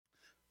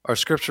Our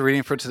scripture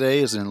reading for today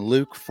is in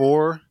Luke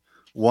 4,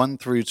 1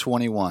 through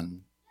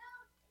 21.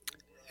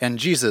 And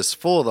Jesus,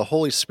 full of the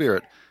Holy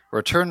Spirit,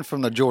 returned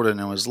from the Jordan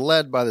and was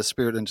led by the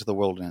Spirit into the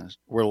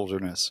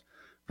wilderness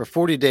for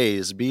 40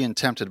 days, being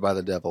tempted by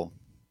the devil.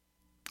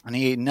 And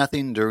he ate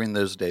nothing during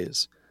those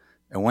days.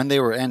 And when they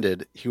were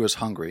ended, he was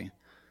hungry.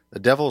 The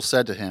devil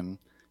said to him,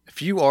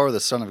 "If you are the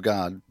Son of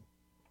God,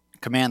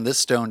 command this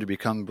stone to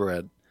become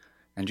bread."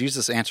 And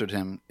Jesus answered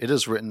him, "It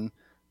is written,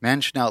 man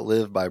shall not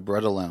live by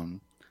bread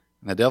alone."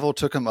 And the devil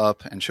took him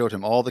up and showed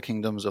him all the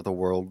kingdoms of the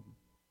world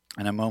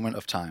in a moment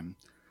of time,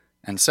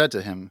 and said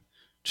to him,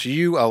 "To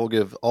you I will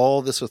give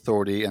all this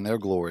authority and their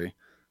glory,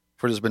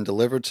 for it has been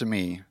delivered to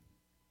me,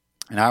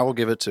 and I will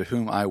give it to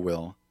whom I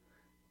will.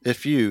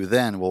 If you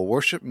then will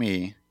worship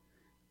me,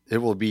 it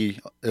will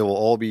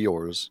all be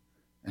yours."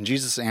 And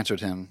Jesus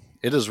answered him,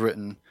 "It is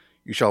written,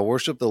 you shall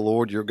worship the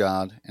Lord your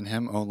God, and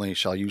him only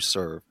shall you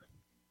serve."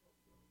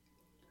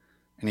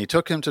 And he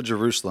took him to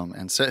Jerusalem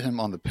and set him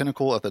on the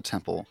pinnacle of the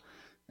temple,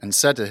 and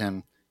said to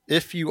him,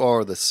 "If you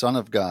are the Son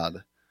of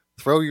God,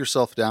 throw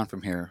yourself down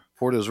from here,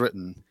 for it is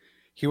written,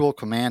 he will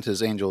command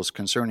his angels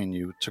concerning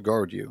you to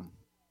guard you.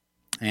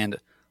 And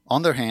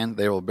on their hand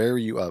they will bear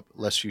you up,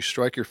 lest you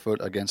strike your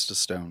foot against a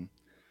stone."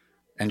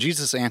 And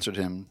Jesus answered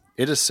him,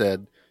 "It is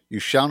said, you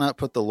shall not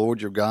put the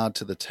Lord your God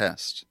to the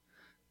test."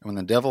 And when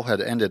the devil had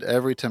ended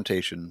every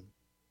temptation,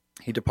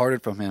 he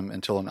departed from him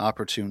until an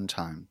opportune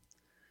time.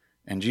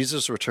 And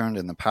Jesus returned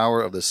in the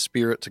power of the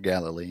Spirit to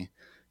Galilee,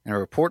 and a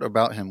report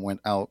about him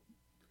went out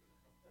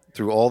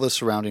through all the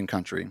surrounding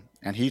country,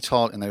 and he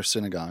taught in their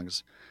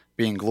synagogues,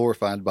 being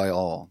glorified by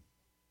all.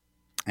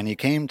 And he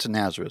came to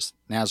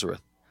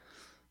Nazareth,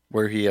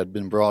 where he had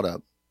been brought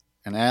up.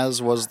 And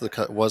as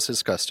was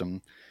his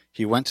custom,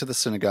 he went to the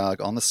synagogue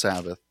on the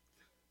Sabbath,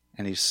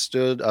 and he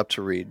stood up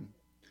to read.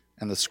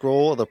 And the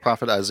scroll of the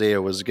prophet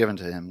Isaiah was given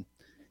to him.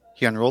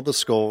 He unrolled the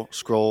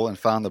scroll and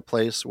found the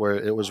place where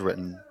it was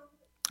written,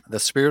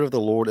 "The Spirit of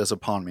the Lord is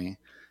upon me,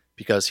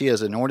 because he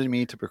has anointed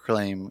me to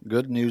proclaim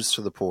good news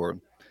to the poor.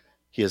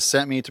 He has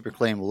sent me to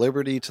proclaim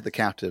liberty to the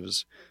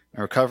captives,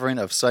 and recovering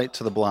of sight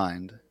to the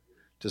blind,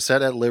 to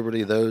set at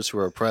liberty those who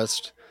are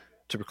oppressed,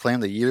 to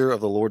proclaim the year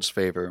of the Lord's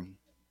favor."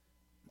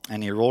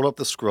 And he rolled up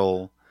the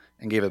scroll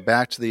and gave it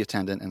back to the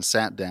attendant and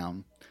sat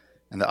down.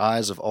 And the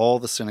eyes of all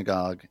in the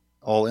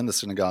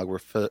synagogue,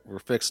 were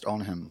fixed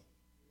on him.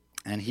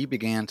 And he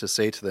began to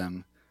say to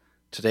them,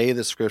 "Today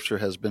this scripture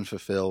has been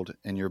fulfilled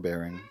in your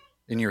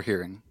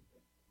hearing."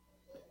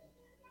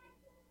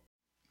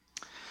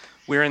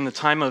 We're in the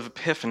time of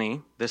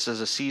Epiphany. This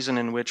is a season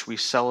in which we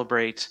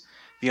celebrate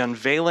the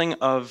unveiling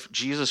of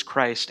Jesus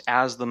Christ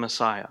as the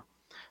Messiah.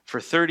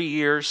 For 30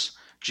 years,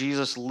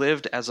 Jesus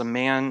lived as a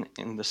man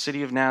in the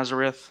city of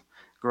Nazareth,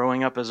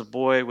 growing up as a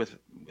boy with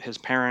his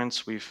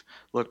parents. We've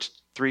looked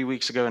 3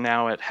 weeks ago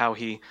now at how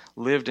he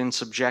lived in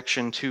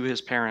subjection to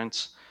his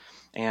parents,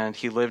 and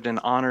he lived in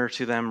honor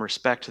to them,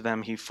 respect to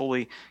them. He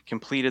fully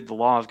completed the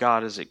law of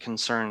God as it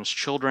concerns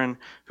children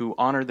who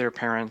honored their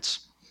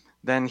parents.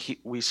 Then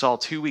we saw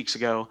 2 weeks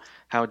ago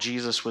how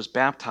Jesus was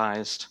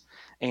baptized,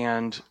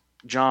 and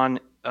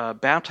John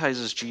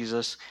baptizes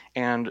Jesus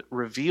and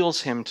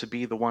reveals him to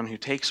be the one who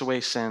takes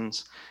away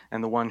sins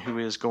and the one who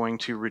is going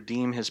to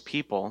redeem his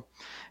people.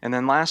 And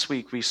then last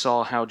week we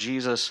saw how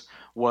Jesus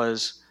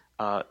was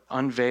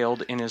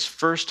unveiled in his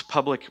first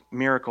public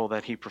miracle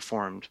that he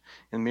performed,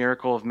 the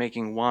miracle of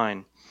making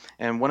wine.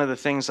 And one of the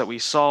things that we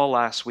saw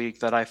last week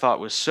that I thought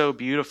was so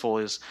beautiful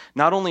is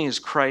not only is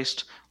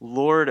Christ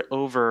Lord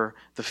over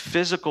the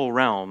physical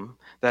realm,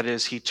 that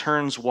is, he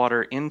turns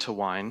water into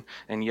wine.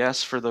 And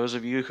yes, for those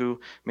of you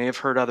who may have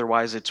heard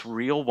otherwise, it's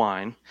real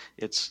wine.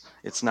 It's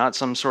not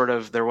some sort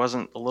of, there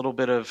wasn't a little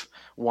bit of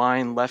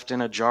wine left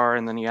in a jar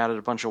and then he added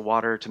a bunch of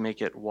water to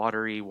make it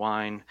watery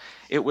wine.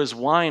 It was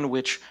wine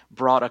which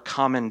brought a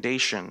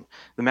commendation.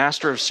 The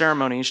master of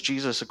ceremonies,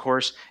 Jesus, of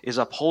course, is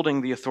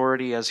upholding the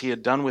authority as he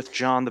had done with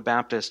John the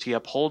Baptist. He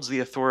upholds the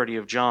authority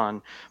of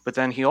John, but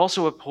then he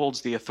also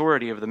upholds the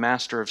authority of the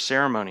master of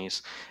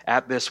ceremonies.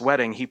 At this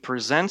wedding, he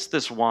presents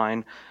this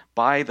wine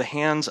by the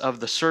hands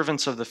of the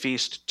servants of the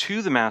feast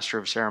to the master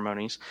of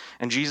ceremonies,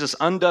 and Jesus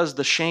undoes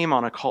the shame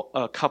on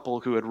a couple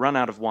who had run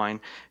out of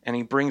wine, and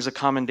he brings a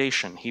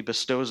commendation. He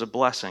bestows a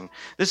blessing.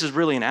 This is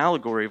really an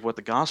allegory of what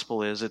the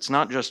gospel is. It's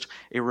not just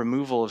a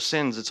removal of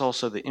sins, it's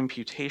also the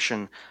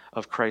imputation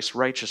of Christ's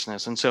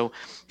righteousness. And so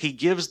he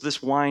gives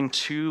this wine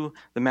to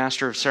the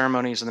master of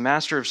ceremonies, and the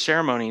master of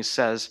ceremonies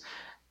says,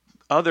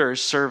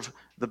 others serve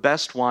the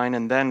best wine,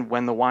 and then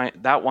when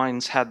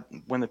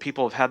the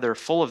people have had their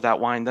full of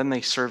that wine, then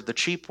they serve the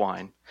cheap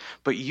wine.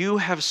 But you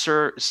have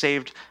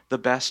saved the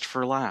best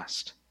for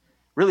last.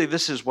 Really,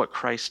 this is what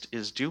Christ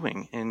is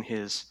doing in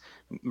his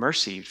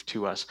mercy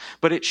to us.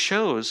 But it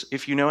shows,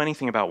 if you know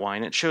anything about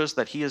wine, it shows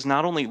that he is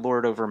not only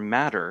Lord over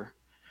matter,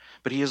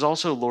 but he is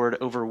also Lord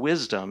over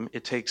wisdom.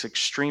 It takes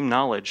extreme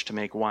knowledge to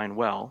make wine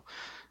well.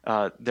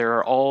 There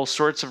are all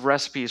sorts of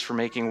recipes for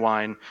making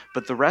wine,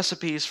 but the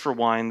recipes for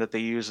wine that they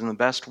use in the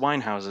best wine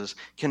houses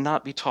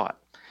cannot be taught.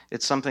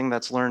 It's something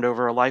that's learned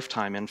over a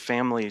lifetime, and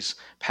families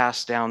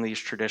pass down these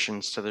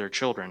traditions to their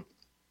children.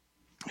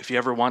 If you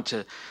ever want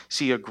to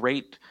see a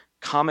great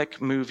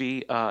comic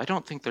movie, I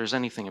don't think there's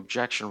anything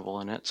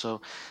objectionable in it,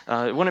 so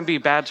it wouldn't be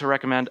bad to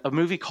recommend a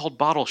movie called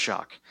Bottle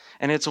Shock.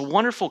 And it's a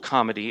wonderful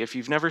comedy. If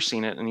you've never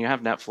seen it and you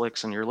have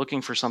Netflix and you're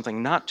looking for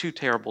something not too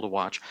terrible to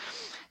watch,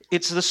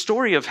 it's the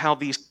story of how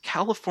these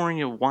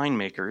California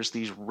winemakers,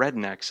 these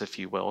rednecks, if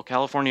you will,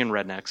 Californian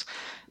rednecks,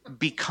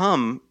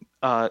 become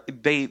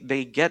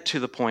they get to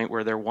the point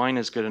where their wine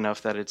is good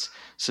enough that it's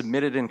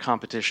submitted in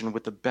competition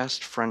with the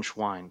best French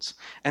wines.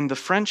 And the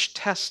French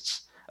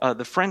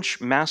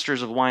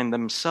masters of wine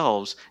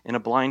themselves, in a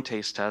blind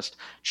taste test,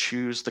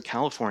 choose the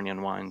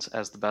Californian wines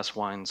as the best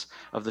wines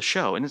of the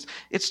show. And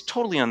it's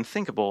totally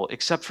unthinkable,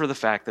 except for the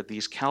fact that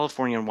these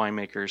Californian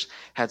winemakers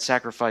had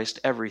sacrificed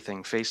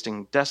everything,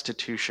 facing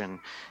destitution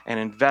and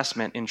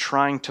investment in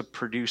trying to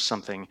produce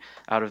something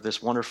out of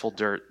this wonderful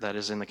dirt that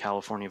is in the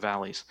California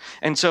valleys.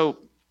 And so,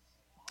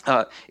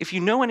 if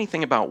you know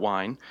anything about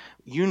wine,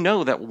 you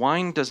know that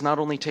wine does not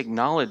only take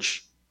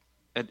knowledge,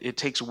 it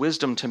takes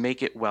wisdom to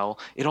make it well,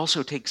 it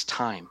also takes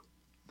time.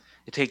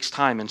 It takes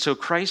time. And so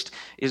Christ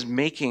is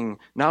making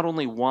not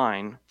only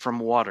wine from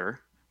water,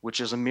 which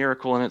is a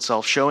miracle in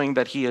itself, showing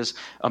that he is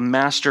a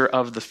master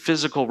of the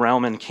physical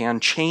realm and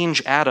can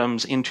change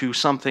atoms into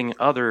something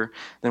other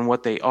than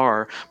what they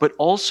are, but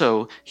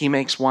also he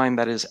makes wine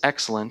that is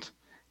excellent,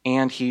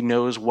 and he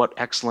knows what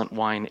excellent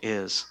wine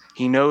is.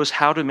 He knows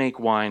how to make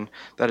wine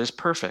that is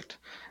perfect.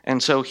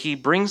 And so he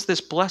brings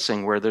this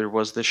blessing where there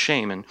was this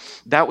shame. And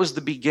that was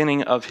the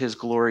beginning of his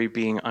glory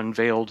being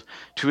unveiled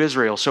to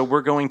Israel. So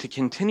we're going to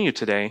continue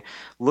today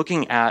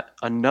looking at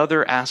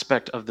another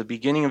aspect of the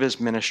beginning of his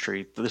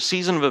ministry, the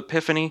season of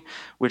Epiphany,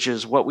 which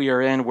is what we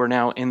are in. We're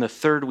now in the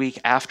third week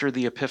after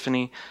the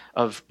Epiphany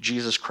of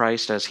Jesus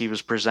Christ as he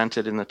was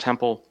presented in the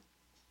temple.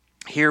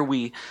 Here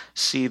we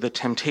see the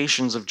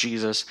temptations of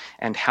Jesus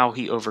and how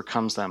he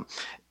overcomes them.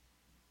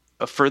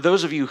 For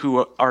those of you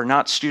who are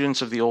not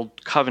students of the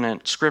Old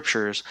Covenant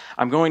scriptures,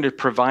 I'm going to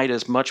provide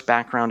as much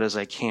background as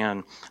I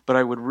can, but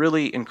I would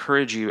really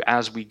encourage you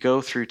as we go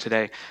through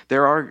today.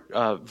 There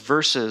are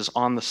verses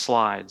on the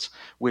slides,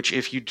 which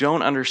if you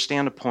don't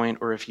understand a point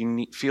or if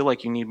you feel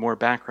like you need more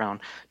background,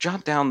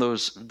 jot down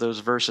those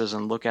verses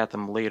and look at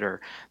them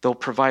later. They'll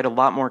provide a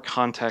lot more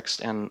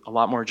context and a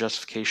lot more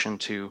justification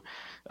to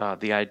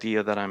the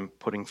idea that I'm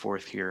putting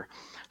forth here.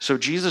 So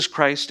Jesus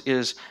Christ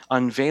is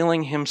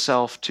unveiling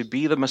himself to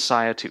be the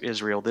Messiah to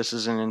Israel. This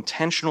is an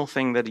intentional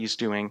thing that he's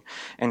doing.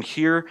 And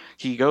here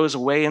he goes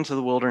away into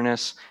the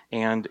wilderness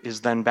and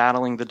is then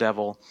battling the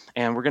devil.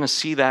 And we're going to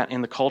see that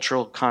in the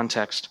cultural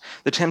context.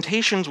 The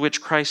temptations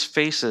which Christ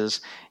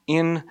faces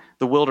in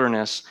the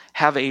wilderness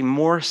have a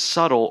more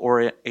subtle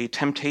or a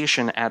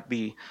temptation at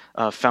the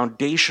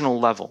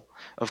foundational level.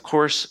 Of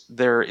course,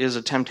 there is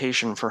a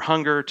temptation for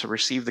hunger, to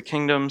receive the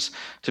kingdoms,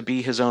 to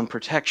be his own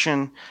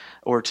protection,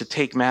 or to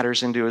take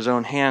matters into his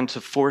own hand,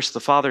 to force the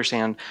Father's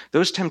hand.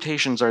 Those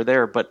temptations are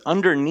there, but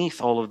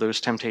underneath all of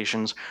those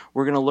temptations,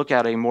 we're going to look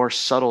at a more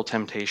subtle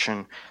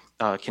temptation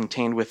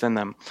contained within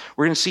them.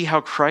 We're going to see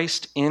how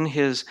Christ, in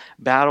his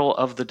battle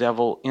of the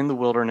devil in the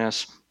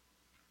wilderness,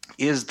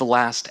 is the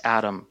last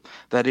Adam.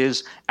 That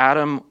is,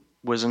 Adam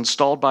was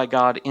installed by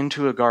God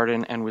into a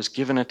garden and was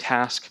given a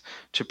task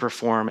to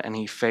perform, and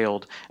he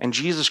failed. And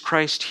Jesus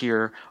Christ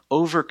here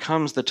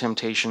overcomes the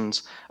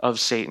temptations of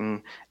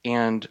Satan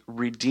and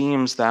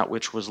redeems that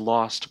which was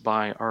lost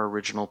by our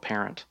original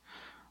parent.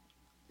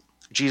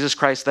 Jesus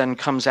Christ then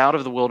comes out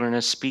of the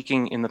wilderness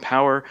speaking in the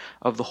power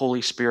of the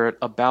Holy Spirit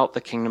about the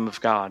kingdom of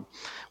God.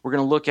 We're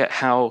going to look at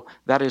how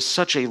that is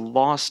such a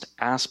lost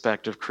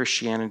aspect of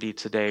Christianity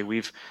today.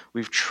 We've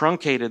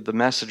truncated the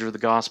message of the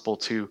gospel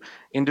to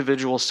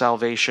individual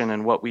salvation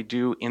and what we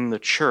do in the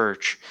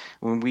church.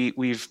 When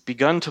we've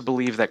begun to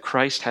believe that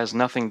Christ has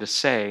nothing to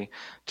say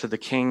to the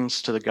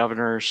kings, to the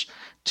governors,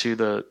 to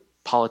the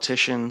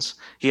politicians.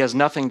 He has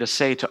nothing to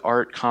say to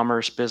art,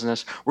 commerce,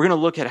 business. We're going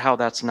to look at how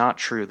that's not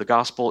true. The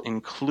gospel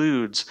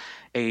includes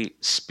a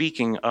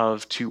speaking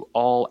of to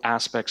all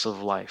aspects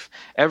of life.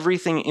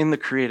 Everything in the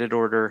created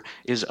order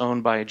is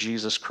owned by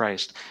Jesus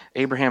Christ.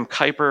 Abraham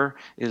Kuyper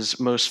is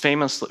most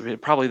famous,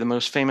 probably the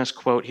most famous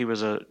quote. He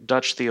was a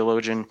Dutch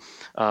theologian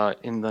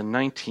in the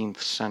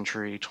 19th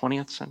century,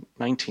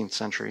 19th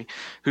century,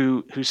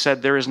 who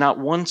said, "There is not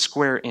one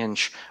square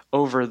inch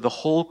over the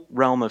whole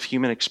realm of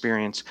human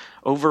experience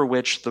over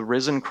which the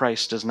risen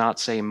Christ does not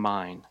say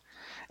mine."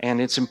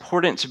 And it's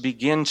important to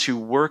begin to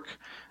work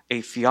a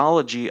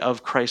theology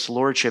of Christ's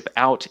lordship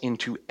out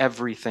into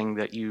everything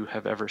that you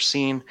have ever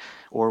seen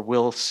or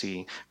will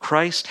see.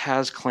 Christ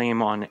has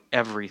claim on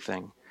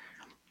everything.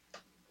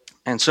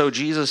 And so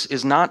Jesus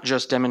is not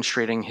just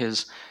demonstrating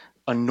his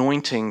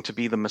anointing to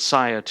be the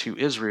Messiah to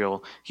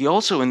Israel. He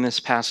also, in this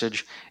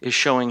passage, is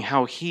showing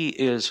how he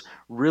is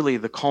really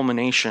the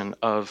culmination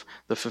of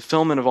the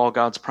fulfillment of all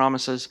God's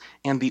promises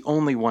and the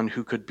only one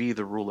who could be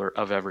the ruler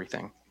of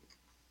everything.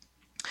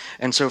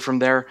 And so from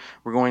there,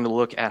 we're going to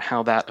look at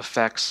how that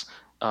affects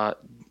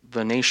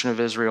the nation of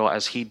Israel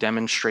as he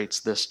demonstrates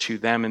this to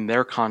them in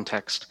their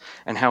context,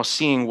 and how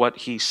seeing what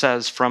he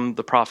says from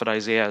the prophet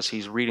Isaiah as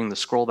he's reading the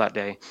scroll that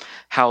day,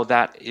 how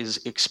that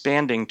is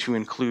expanding to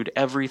include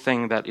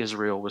everything that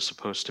Israel was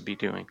supposed to be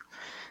doing.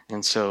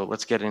 And so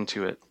let's get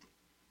into it.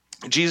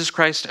 Jesus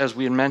Christ, as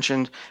we had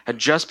mentioned, had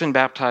just been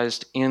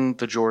baptized in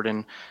the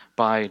Jordan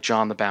by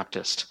John the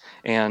Baptist.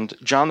 And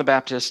John the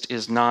Baptist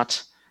is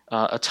not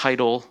a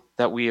title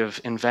that we have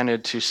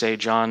invented to say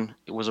John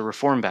was a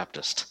Reformed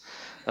Baptist.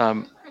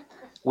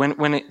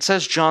 When it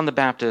says John the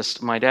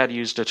Baptist, my dad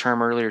used a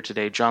term earlier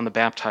today, John the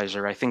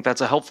Baptizer. I think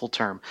that's a helpful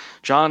term.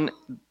 John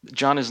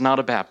is not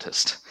a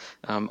Baptist,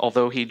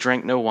 although he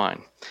drank no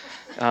wine.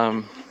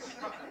 I'm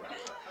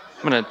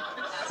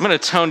gonna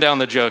tone down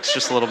the jokes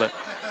just a little bit.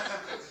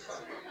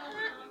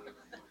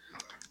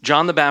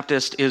 John the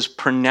Baptist is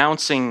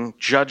pronouncing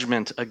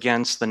judgment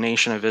against the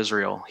nation of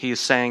Israel. He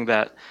is saying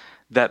that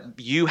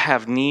you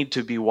have need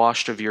to be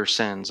washed of your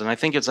sins. And I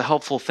think it's a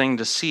helpful thing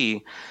to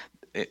see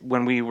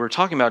when we were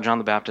talking about John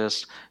the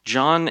Baptist.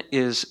 John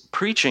is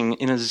preaching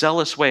in a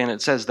zealous way, and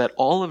it says that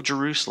all of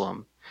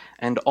Jerusalem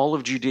and all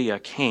of Judea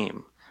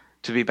came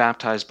to be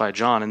baptized by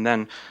John. And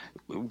then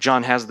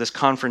John has this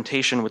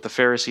confrontation with the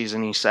Pharisees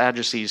and the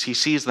Sadducees. He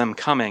sees them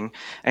coming,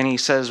 and he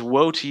says,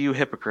 "Woe to you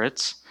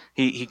hypocrites."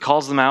 He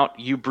calls them out,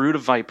 "You brood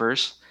of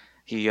vipers."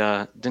 He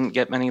didn't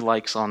get many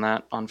likes on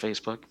that on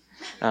Facebook.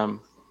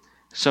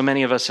 So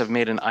many of us have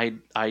made an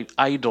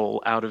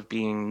idol out of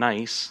being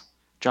nice.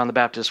 John the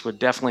Baptist would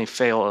definitely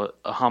fail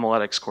a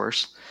homiletics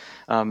course.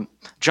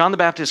 John the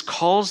Baptist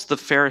calls the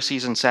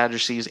Pharisees and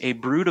Sadducees a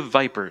brood of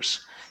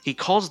vipers. He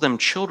calls them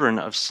children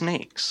of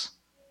snakes.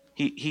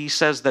 He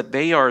says that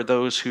they are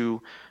those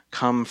who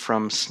come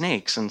from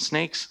snakes, and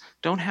snakes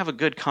don't have a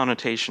good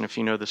connotation if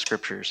you know the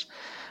scriptures.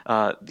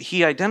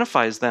 He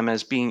identifies them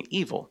as being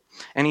evil.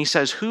 And he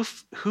says,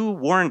 who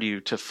warned you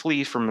to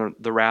flee from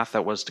the wrath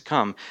that was to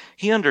come?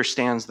 He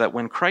understands that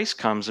when Christ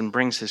comes and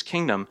brings his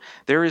kingdom,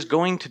 there is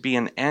going to be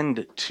an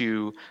end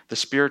to the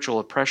spiritual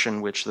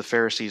oppression which the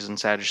Pharisees and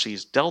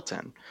Sadducees dealt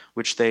in,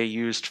 which they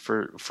used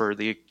for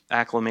the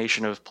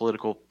acclamation of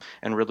political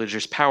and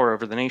religious power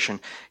over the nation.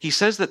 He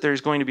says that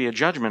there's going to be a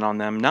judgment on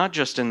them, not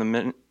just in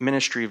the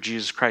ministry of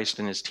Jesus Christ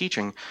and his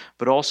teaching,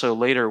 but also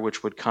later,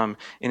 which would come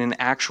in an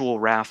actual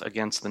wrath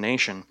against the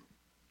nation.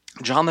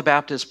 John the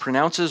Baptist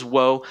pronounces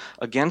woe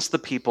against the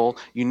people.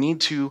 You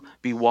need to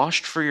be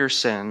washed for your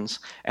sins.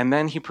 And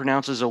then he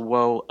pronounces a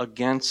woe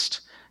against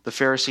the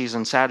Pharisees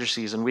and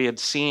Sadducees. And we had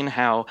seen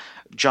how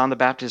John the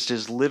Baptist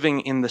is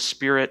living in the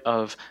spirit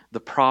of the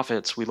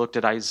prophets. We looked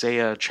at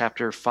Isaiah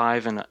chapter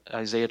 5 and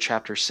Isaiah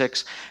chapter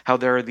 6, how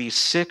there are these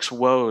 6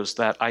 woes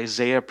that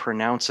Isaiah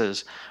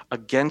pronounces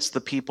against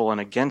the people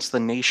and against the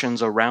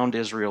nations around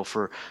Israel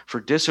for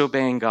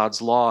disobeying God's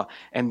law.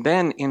 And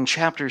then in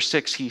chapter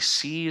 6, he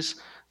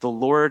sees the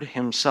Lord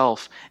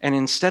himself, and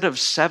instead of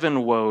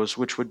 7 woes,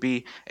 which would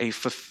be a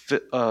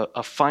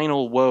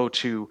final woe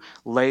to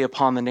lay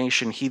upon the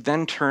nation, he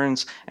then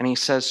turns and he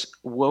says,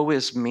 "Woe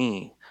is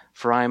me,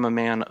 for I am a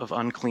man of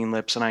unclean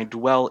lips, and I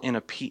dwell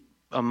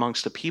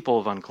amongst a people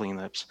of unclean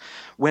lips."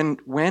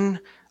 When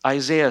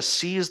Isaiah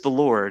sees the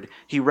Lord,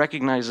 he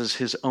recognizes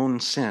his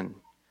own sin.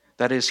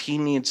 That is, he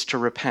needs to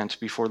repent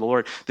before the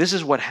Lord. This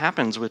is what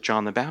happens with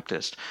John the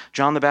Baptist.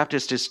 John the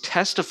Baptist is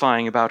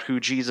testifying about who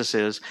Jesus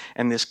is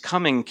and this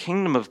coming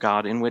kingdom of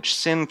God in which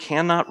sin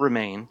cannot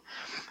remain.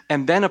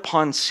 And then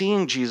upon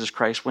seeing Jesus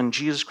Christ, when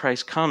Jesus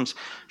Christ comes,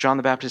 John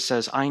the Baptist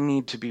says, "I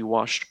need to be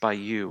washed by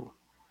you,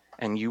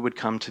 and you would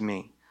come to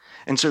me."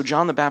 And so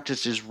John the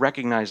Baptist is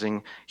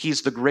recognizing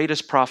he's the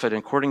greatest prophet.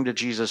 And according to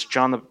Jesus,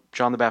 John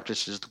the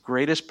Baptist is the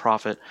greatest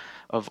prophet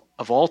of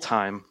all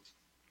time,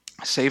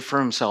 save for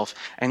himself,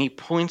 and he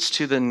points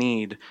to the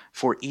need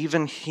for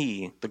even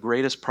he, the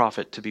greatest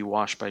prophet, to be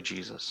washed by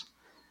Jesus.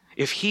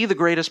 If he, the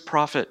greatest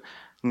prophet,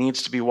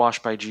 needs to be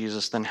washed by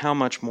Jesus, then how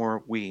much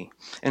more we?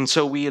 And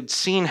so we had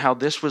seen how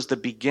this was the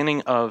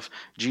beginning of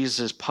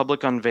Jesus'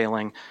 public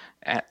unveiling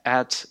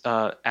at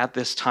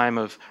this time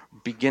of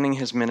beginning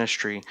his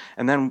ministry.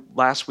 And then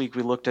last week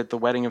we looked at the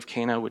wedding of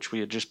Cana, which we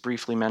had just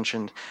briefly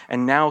mentioned.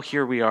 And now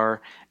here we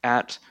are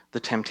at the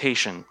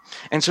temptation.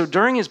 And so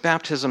during his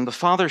baptism, the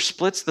Father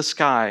splits the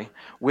sky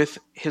with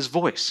his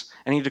voice.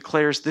 And he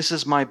declares, "This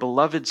is my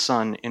beloved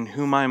Son, in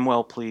whom I am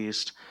well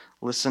pleased.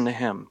 Listen to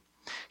him."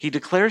 He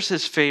declares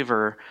his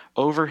favor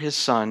over his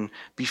Son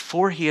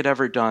before he had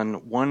ever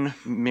done one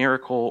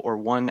miracle or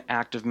one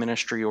act of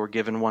ministry or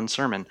given one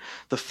sermon.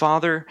 The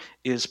Father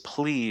is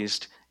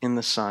pleased in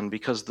the Son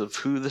because of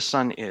who the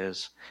Son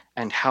is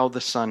and how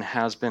the Son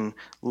has been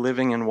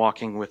living and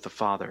walking with the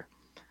Father.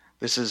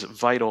 This is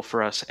vital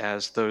for us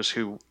as those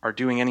who are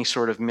doing any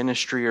sort of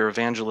ministry or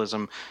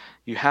evangelism.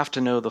 You have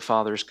to know the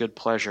Father's good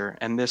pleasure,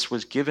 and this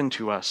was given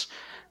to us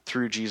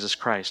through Jesus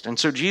Christ. And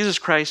so Jesus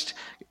Christ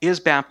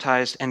is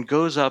baptized and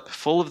goes up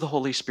full of the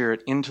Holy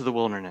Spirit into the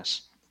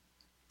wilderness.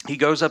 He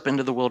goes up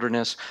into the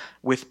wilderness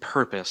with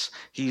purpose.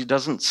 He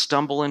doesn't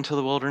stumble into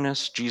the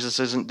wilderness. Jesus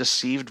isn't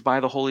deceived by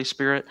the Holy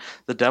Spirit.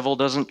 The devil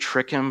doesn't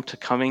trick him to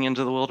coming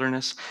into the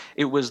wilderness.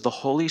 It was the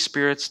Holy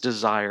Spirit's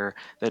desire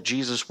that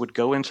Jesus would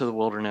go into the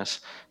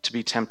wilderness to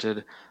be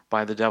tempted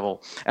by the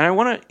devil. And I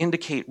want to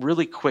indicate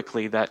really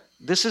quickly that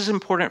this is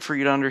important for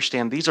you to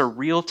understand. These are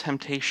real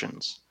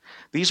temptations.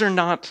 These are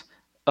not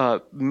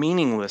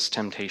meaningless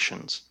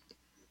temptations.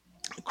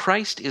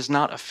 Christ is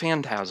not a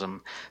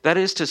phantasm. That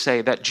is to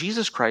say that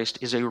Jesus Christ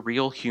is a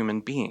real human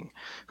being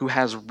who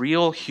has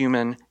real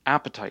human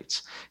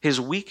appetites.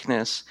 His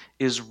weakness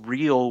is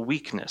real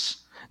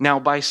weakness. Now,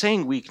 by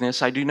saying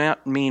weakness, I do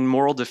not mean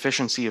moral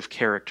deficiency of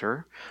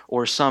character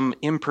or some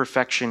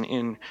imperfection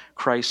in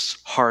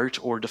Christ's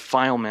heart or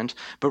defilement,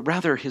 but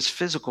rather his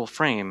physical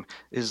frame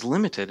is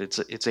limited.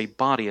 It's a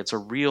body, it's a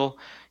real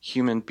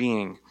human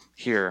being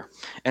here.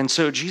 And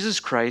so Jesus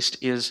Christ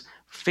is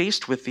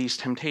faced with these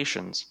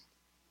temptations.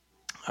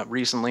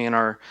 Recently in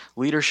our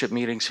leadership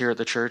meetings here at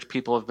the church,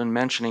 people have been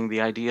mentioning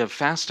the idea of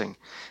fasting.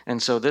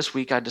 And so this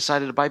week I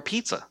decided to buy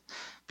pizza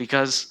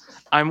because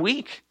I'm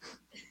weak.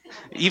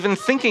 Even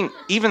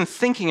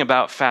thinking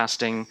about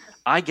fasting,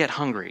 I get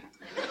hungry.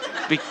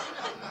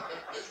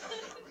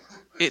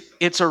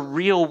 It's a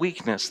real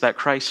weakness that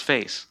Christ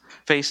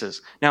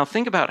faces. Now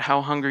think about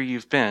how hungry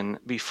you've been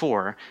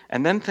before,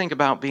 and then think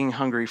about being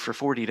hungry for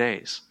 40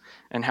 days.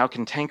 And how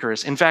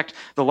cantankerous. In fact,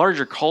 the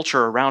larger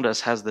culture around us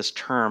has this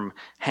term,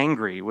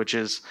 hangry, which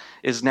is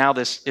now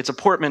it's a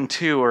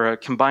portmanteau or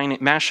a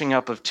mashing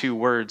up of two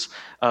words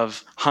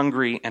of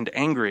hungry and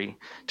angry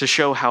to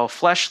show how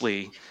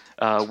fleshly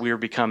we're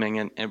becoming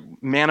and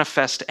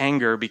manifest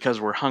anger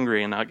because we're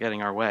hungry and not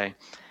getting our way.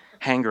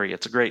 Hangry,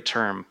 it's a great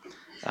term.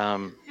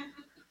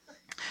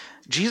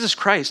 Jesus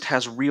Christ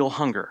has real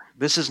hunger.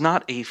 This is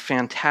not a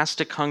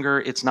fantastic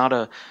hunger. It's not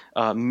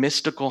a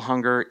mystical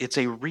hunger. It's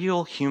a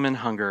real human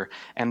hunger,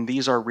 and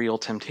these are real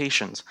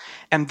temptations.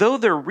 And though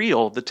they're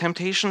real, the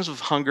temptations of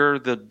hunger,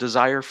 the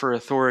desire for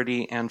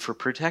authority and for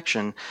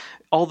protection,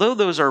 although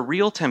those are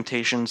real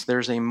temptations,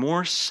 there's a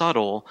more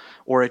subtle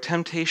or a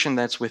temptation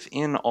that's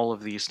within all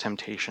of these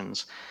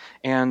temptations.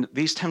 And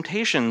these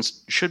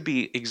temptations should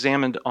be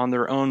examined on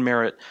their own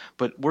merit,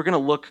 but we're going to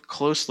look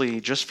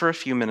closely just for a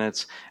few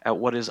minutes at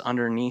what is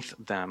underneath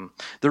them.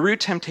 The root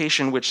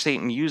temptation which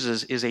Satan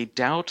uses is a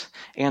doubt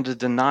and a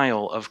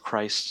denial of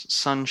Christ's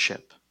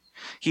sonship.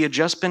 He had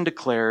just been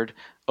declared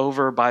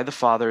over by the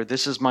Father,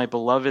 "This is my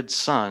beloved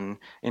Son,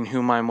 in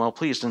whom I am well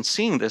pleased." And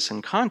seeing this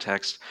in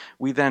context,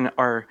 we then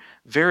are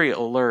very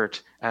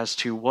alert as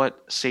to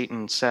what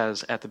Satan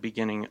says at the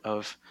beginning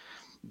of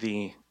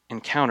the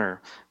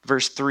encounter.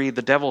 Verse 3,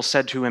 the devil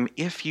said to him,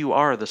 "If you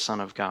are the Son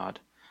of God,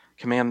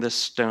 command this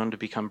stone to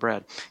become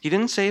bread." He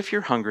didn't say if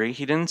you're hungry.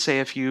 He didn't say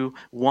if you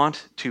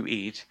want to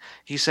eat.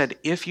 He said,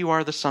 if you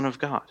are the Son of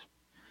God.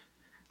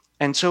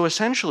 And so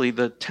essentially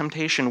the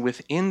temptation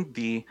within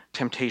the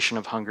temptation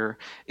of hunger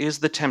is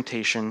the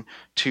temptation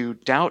to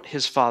doubt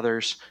his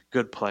Father's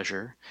good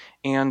pleasure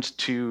and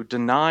to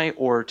deny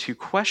or to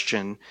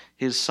question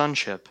his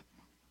sonship.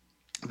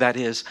 That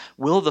is,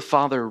 will the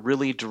Father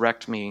really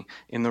direct me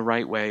in the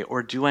right way,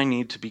 or do I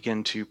need to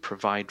begin to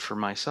provide for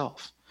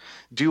myself?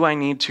 Do I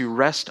need to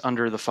rest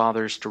under the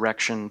Father's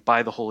direction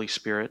by the Holy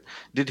Spirit?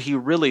 Did he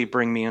really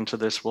bring me into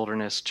this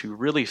wilderness to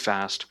really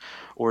fast,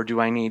 or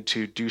do I need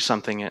to do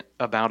something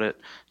about it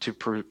to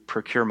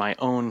procure my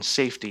own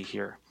safety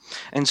here?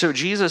 And so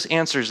Jesus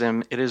answers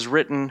him, "It is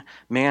written,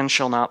 man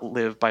shall not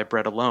live by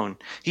bread alone."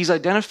 He's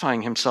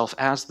identifying himself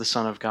as the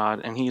Son of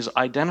God, and he's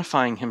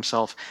identifying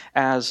himself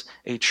as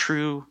a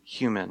true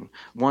human,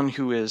 one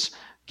who is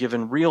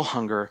given real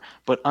hunger,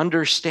 but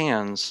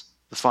understands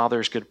the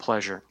Father's good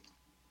pleasure.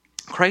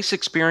 Christ's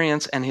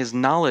experience and his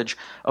knowledge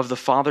of the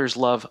Father's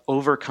love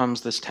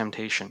overcomes this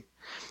temptation.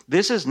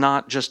 This is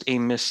not just a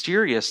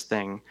mysterious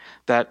thing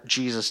that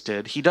Jesus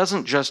did. He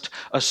doesn't just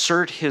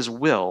assert his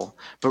will,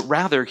 but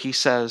rather he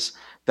says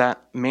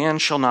that man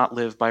shall not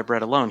live by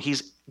bread alone.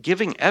 He's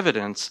giving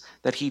evidence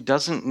that he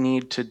doesn't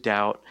need to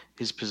doubt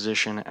his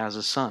position as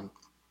a son.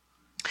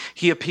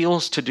 He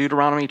appeals to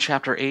Deuteronomy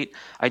chapter 8,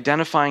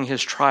 identifying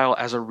his trial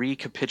as a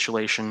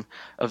recapitulation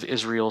of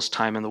Israel's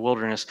time in the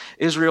wilderness.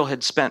 Israel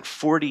had spent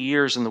 40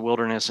 years in the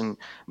wilderness, and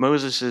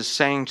Moses is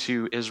saying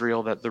to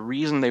Israel that the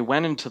reason they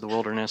went into the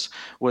wilderness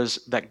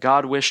was that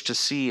God wished to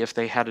see if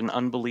they had an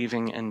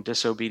unbelieving and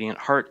disobedient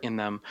heart in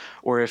them,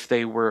 or if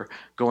they were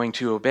going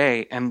to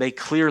obey, and they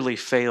clearly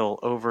fail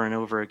over and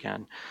over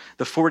again.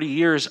 The 40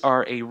 years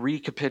are a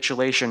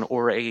recapitulation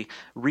or a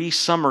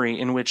re-summary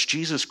in which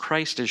Jesus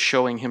Christ is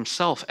showing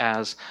himself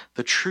as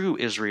the true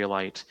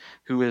Israelite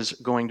who is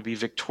going to be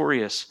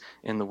victorious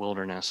in the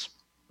wilderness.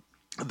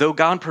 Though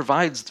God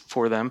provides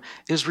for them,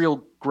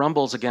 Israel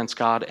grumbles against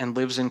God and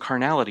lives in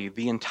carnality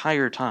the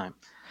entire time.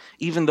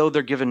 Even though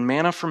they're given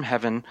manna from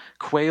heaven,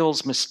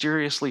 quails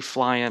mysteriously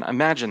fly in.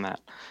 Imagine that.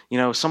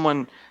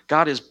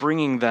 God is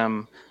bringing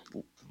them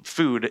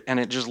food and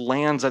it just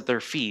lands at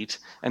their feet,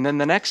 and then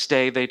the next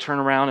day they turn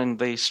around and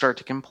they start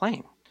to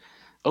complain.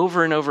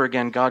 Over and over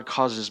again, God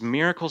causes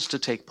miracles to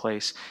take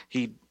place.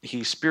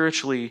 He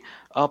spiritually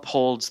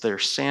upholds their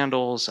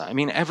sandals. I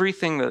mean,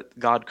 everything that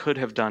God could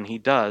have done, he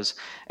does.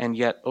 And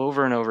yet,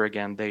 over and over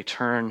again, they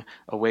turn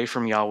away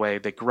from Yahweh.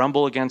 They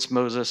grumble against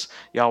Moses,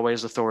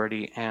 Yahweh's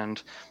authority,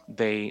 and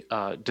they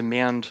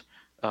demand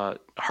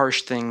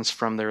harsh things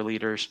from their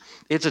leaders.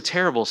 It's a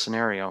terrible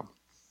scenario.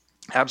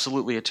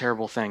 Absolutely a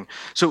terrible thing.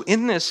 So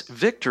in this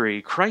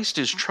victory, Christ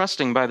is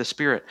trusting by the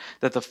Spirit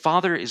that the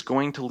Father is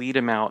going to lead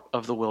him out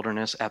of the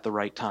wilderness at the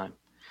right time.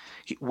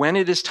 When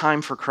it is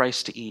time for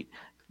Christ to eat,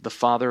 the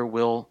Father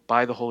will,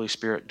 by the Holy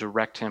Spirit,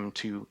 direct him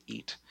to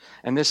eat.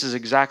 And this is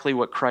exactly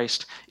what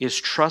Christ is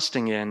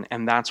trusting in,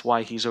 and that's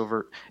why he's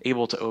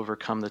able to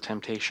overcome the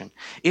temptation.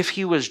 If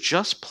he was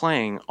just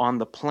playing on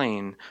the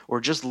plane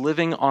or just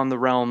living on the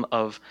realm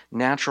of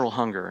natural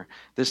hunger,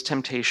 this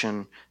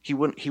temptation, he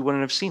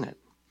wouldn't have seen it.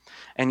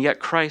 And yet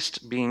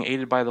Christ, being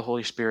aided by the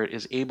Holy Spirit,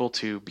 is able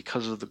to,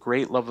 because of the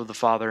great love of the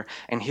Father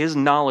and his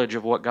knowledge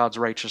of what God's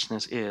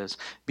righteousness is,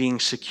 being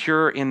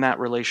secure in that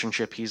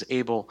relationship, he's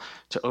able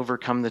to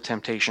overcome the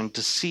temptation,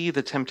 to see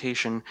the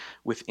temptation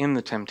within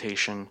the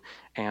temptation,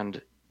 and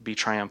be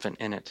triumphant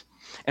in it.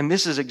 And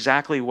this is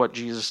exactly what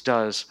Jesus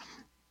does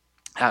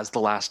as the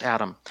last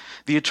Adam.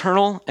 The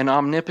eternal and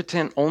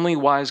omnipotent, only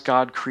wise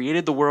God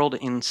created the world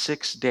in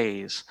 6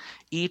 days.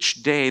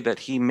 Each day that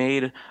he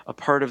made a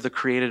part of the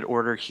created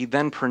order, he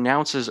then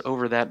pronounces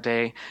over that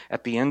day,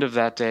 at the end of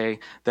that day,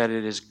 that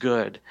it is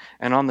good.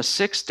 And on the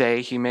 6th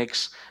day, he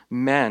makes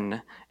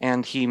men,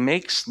 and he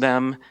makes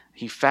them,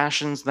 he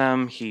fashions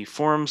them, he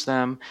forms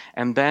them,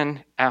 and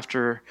then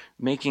after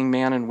making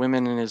man and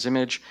women in his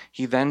image,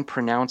 he then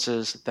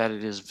pronounces that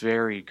it is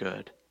very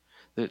good.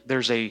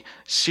 There's a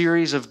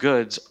series of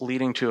goods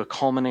leading to a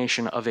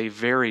culmination of a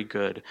very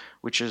good,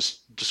 which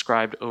is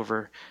described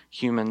over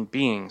human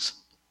beings.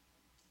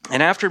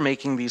 And after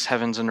making these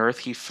heavens and earth,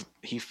 he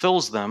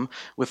fills them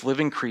with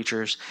living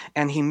creatures,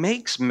 and he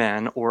makes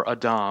men, or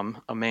Adam,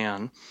 a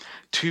man,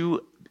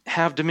 to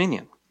have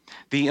dominion.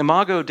 The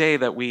Imago Dei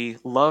that we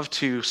love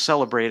to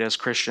celebrate as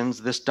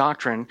Christians, this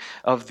doctrine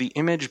of the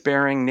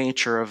image-bearing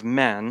nature of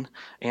men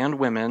and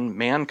women,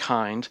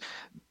 mankind,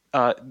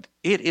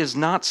 it is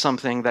not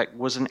something that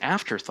was an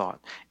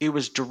afterthought. It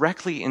was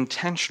directly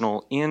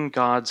intentional in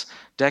God's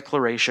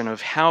declaration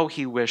of how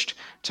he wished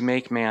to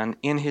make man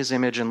in his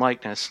image and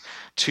likeness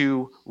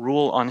to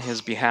rule on his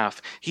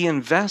behalf. He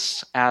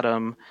invests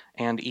Adam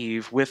and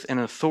Eve with an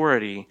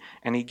authority,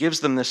 and he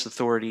gives them this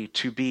authority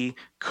to be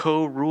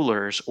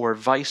co-rulers or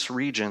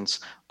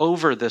vice-regents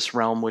over this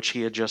realm which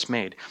he had just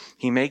made.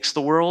 He makes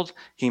the world,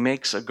 he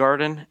makes a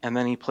garden, and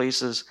then he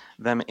places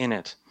them in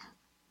it.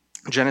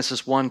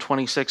 Genesis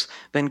 1:26,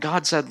 then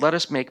God said, let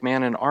us make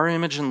man in our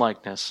image and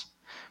likeness.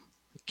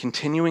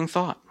 Continuing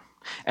thought.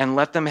 And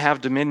let them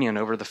have dominion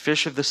over the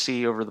fish of the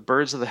sea, over the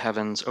birds of the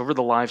heavens, over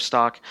the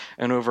livestock,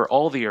 and over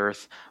all the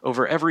earth,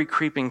 over every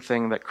creeping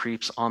thing that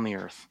creeps on the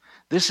earth.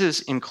 This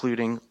is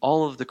including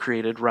all of the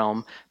created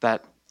realm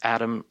that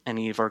Adam and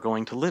Eve are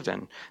going to live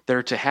in.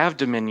 They're to have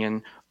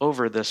dominion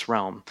over this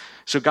realm.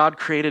 So God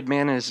created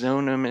man in his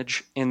own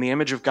image. In the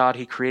image of God,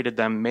 he created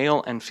them.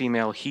 Male and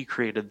female, he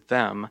created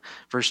them.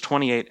 Verse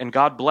 28, and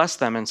God blessed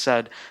them and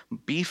said,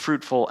 be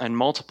fruitful and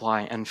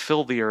multiply and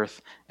fill the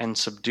earth and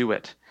subdue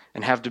it,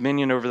 and have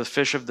dominion over the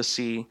fish of the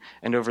sea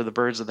and over the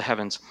birds of the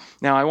heavens.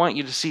 Now, I want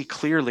you to see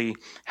clearly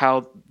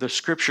how the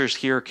scriptures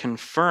here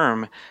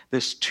confirm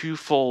this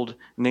twofold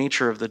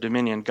nature of the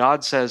dominion.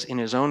 God says in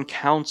his own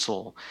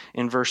counsel,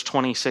 in verse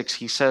 26,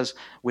 he says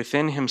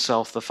within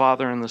himself, the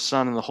Father and the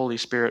Son and the Holy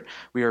Spirit,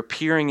 we are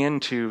peering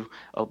into,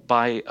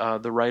 by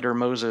the writer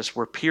Moses,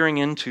 we're peering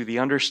into the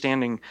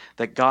understanding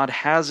that God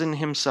has in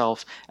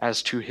himself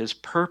as to his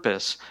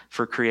purpose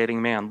for creating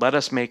man. Let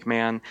us make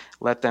man,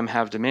 let them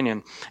have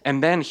dominion.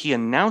 And then he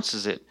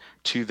announces it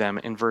to them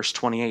in verse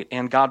 28,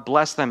 and God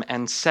blessed them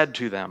and said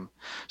to them.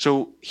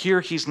 So here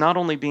he's not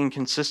only being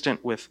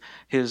consistent with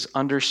his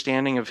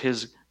understanding of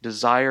his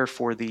desire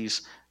for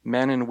these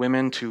men and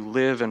women to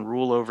live and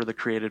rule over the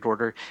created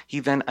order, he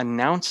then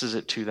announces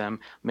it to them,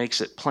 makes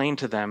it plain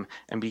to them,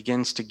 and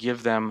begins to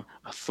give them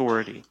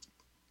authority.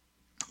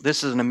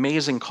 This is an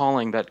amazing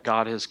calling that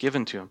God has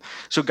given to him.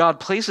 So God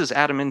places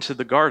Adam into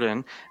the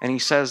garden, and he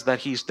says that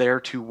he's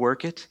there to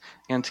work it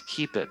and to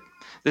keep it.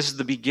 This is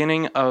the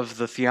beginning of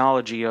the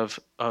theology of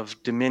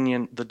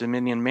dominion, the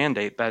dominion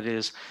mandate. That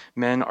is,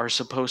 men are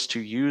supposed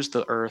to use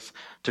the earth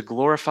to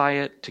glorify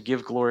it, to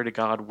give glory to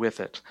God with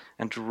it,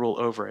 and to rule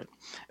over it.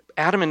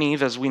 Adam and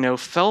Eve, as we know,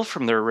 fell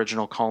from their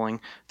original calling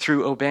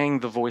through obeying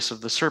the voice of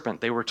the serpent.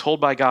 They were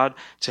told by God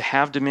to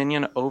have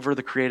dominion over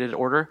the created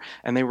order,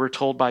 and they were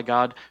told by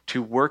God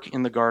to work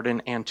in the garden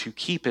and to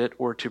keep it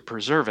or to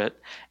preserve it.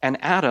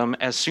 And Adam,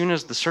 as soon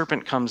as the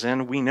serpent comes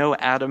in, we know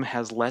Adam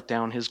has let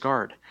down his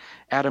guard.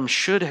 Adam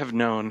should have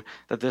known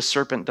that this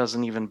serpent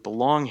doesn't even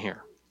belong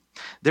here.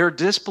 Their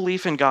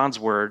disbelief in God's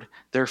word,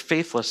 their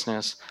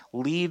faithlessness,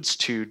 leads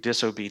to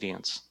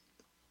disobedience.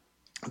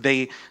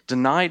 They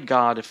denied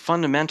God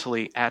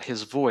fundamentally at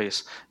his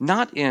voice,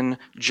 not in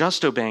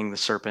just obeying the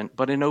serpent,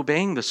 but in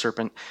obeying the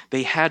serpent,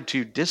 they had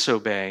to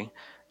disobey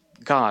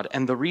God.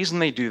 And the reason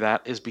they do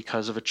that is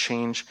because of a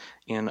change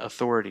in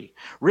authority.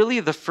 Really,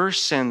 the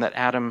first sin that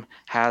Adam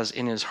has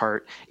in his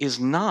heart is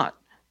not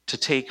to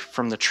take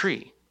from the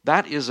tree.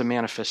 That is a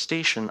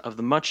manifestation of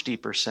the much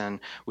deeper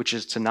sin, which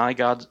is to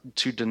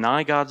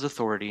deny God's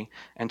authority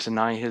and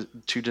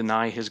to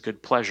deny his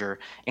good pleasure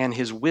and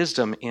his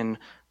wisdom in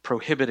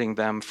prohibiting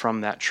them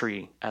from that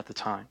tree at the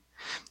time.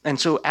 And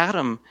so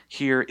Adam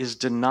here is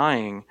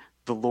denying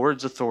the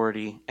Lord's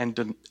authority,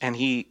 and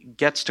he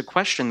gets to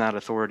question that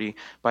authority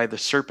by the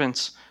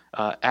serpent's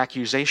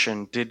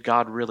accusation, did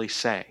God really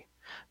say?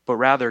 But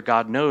rather,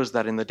 God knows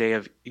that in the day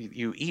of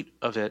you eat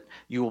of it,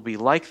 you will be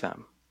like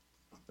them,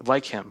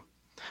 like him.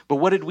 But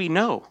what did we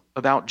know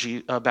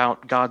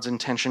about God's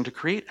intention to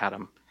create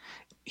Adam?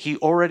 He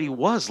already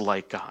was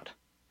like God.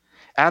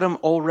 Adam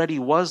already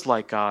was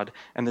like God,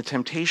 and the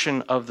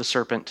temptation of the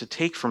serpent to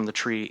take from the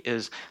tree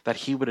is that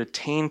he would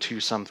attain to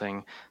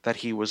something that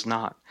he was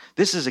not.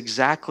 This is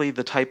exactly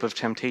the type of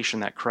temptation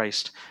that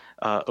Christ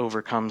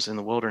overcomes in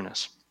the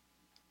wilderness.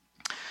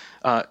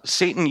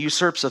 Satan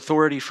usurps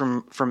authority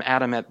from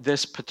Adam at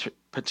this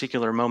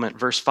particular moment.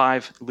 Verse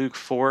 5, Luke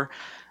 4,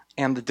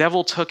 and the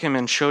devil took him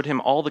and showed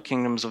him all the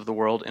kingdoms of the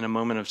world in a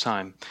moment of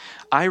time.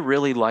 I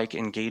really like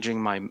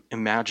engaging my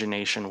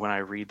imagination when I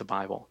read the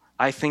Bible.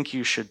 I think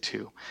you should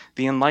too.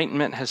 The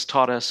Enlightenment has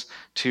taught us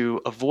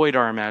to avoid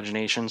our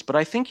imaginations, but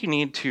I think you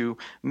need to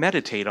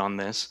meditate on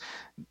this.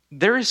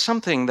 There is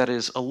something that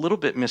is a little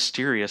bit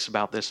mysterious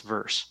about this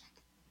verse.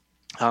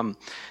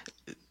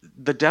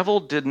 The devil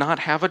did not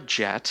have a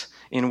jet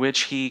in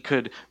which he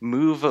could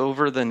move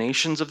over the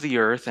nations of the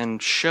earth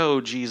and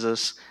show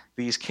Jesus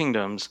these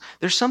kingdoms.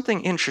 There's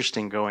something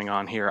interesting going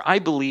on here. I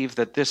believe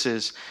that this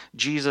is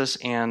Jesus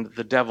and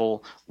the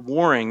devil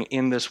warring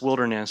in this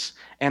wilderness,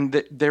 and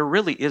that there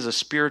really is a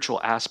spiritual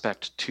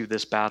aspect to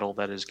this battle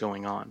that is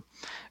going on.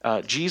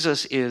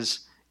 Jesus is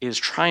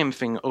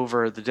triumphing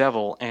over the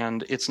devil,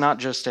 and it's not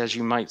just as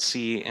you might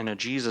see in a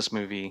Jesus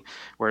movie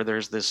where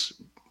there's this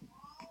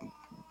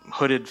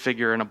hooded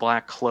figure in a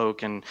black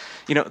cloak, and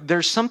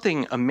there's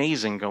something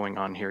amazing going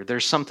on here.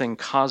 There's something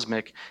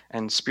cosmic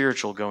and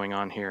spiritual going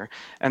on here,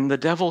 and the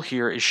devil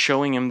here is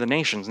showing him the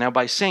nations. Now,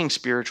 by saying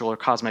spiritual or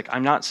cosmic,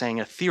 I'm not saying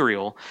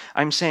ethereal.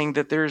 I'm saying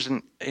that there's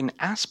an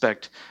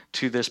aspect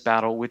to this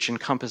battle which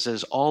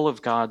encompasses all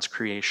of God's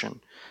creation.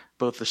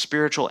 Both the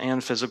spiritual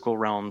and physical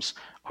realms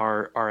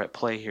are at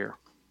play here.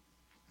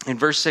 In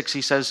verse 6,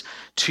 he says,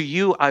 "To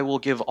you I will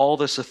give all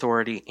this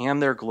authority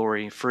and their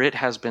glory, for it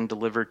has been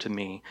delivered to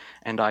me,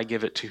 and I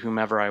give it to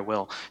whomever I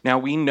will." Now,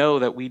 we know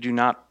that we do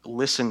not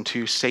listen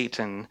to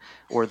Satan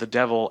or the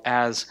devil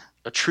as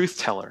a truth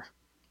teller,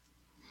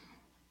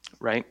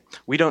 right?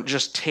 We don't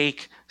just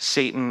take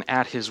Satan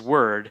at his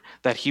word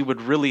that he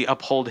would really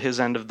uphold his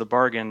end of the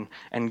bargain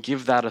and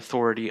give that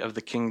authority of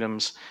the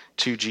kingdoms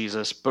to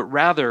Jesus, but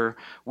rather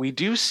we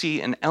do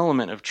see an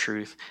element of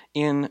truth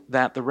in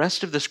that the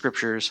rest of the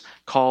scriptures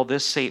call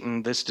this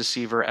Satan, this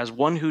deceiver, as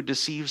one who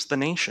deceives the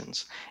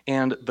nations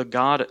and the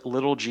God,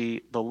 little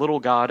g, the little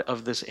god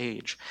of this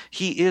age.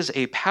 He is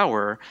a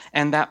power,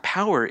 and that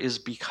power is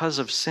because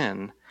of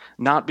sin,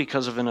 not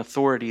because of an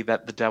authority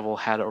that the devil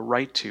had a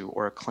right to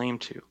or a claim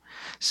to.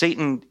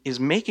 Satan is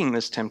making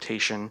this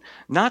temptation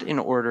not in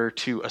order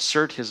to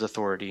assert his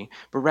authority,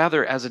 but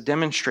rather as a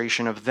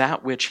demonstration of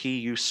that which he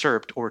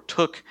usurped or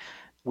took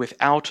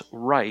without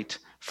right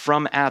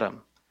from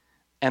Adam,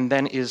 and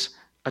then is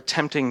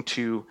attempting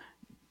to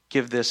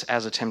give this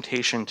as a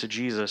temptation to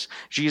Jesus.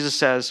 Jesus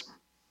says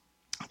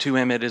to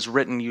him, "It is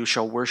written, you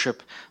shall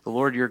worship the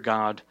Lord your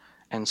God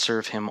and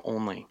serve him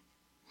only."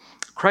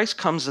 Christ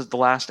comes as the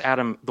last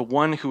Adam, the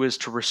one who is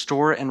to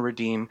restore and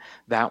redeem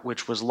that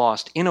which was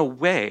lost. In a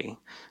way,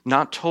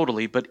 not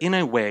totally, but in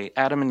a way,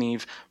 Adam and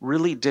Eve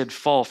really did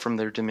fall from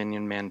their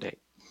dominion mandate.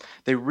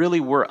 They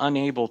really were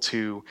unable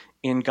to,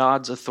 in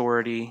God's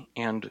authority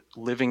and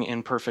living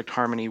in perfect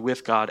harmony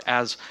with God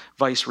as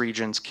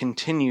vice-regents,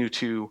 continue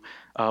to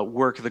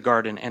work the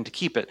garden and to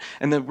keep it.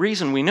 And the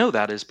reason we know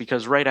that is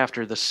because right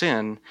after the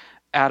sin,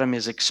 Adam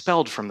is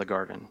expelled from the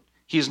garden.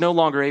 He is no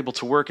longer able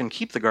to work and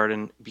keep the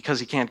garden because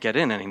he can't get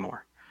in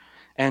anymore.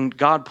 And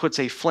God puts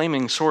a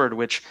flaming sword,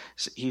 which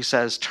he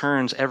says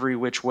turns every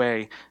which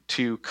way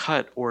to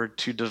cut or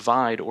to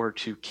divide or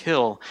to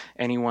kill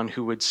anyone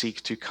who would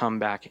seek to come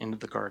back into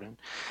the garden.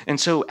 And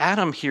so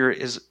Adam here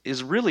is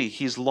really,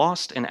 he's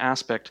lost an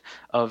aspect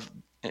of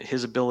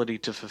his ability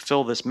to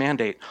fulfill this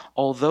mandate,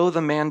 although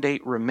the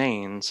mandate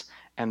remains,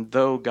 and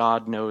though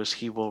God knows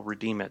he will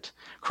redeem it.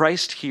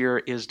 Christ here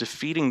is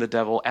defeating the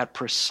devil at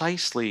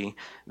precisely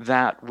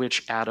that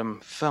which Adam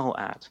fell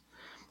at.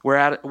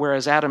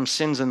 Whereas Adam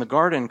sins in the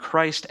garden,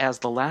 Christ, as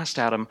the last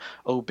Adam,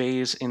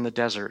 obeys in the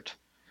desert.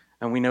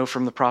 And we know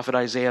from the prophet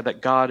Isaiah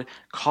that God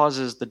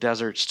causes the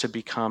deserts to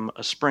become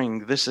a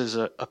spring. This is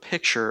a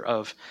picture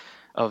of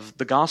of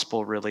the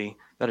gospel, really,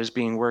 that is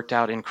being worked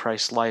out in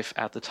Christ's life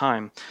at the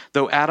time.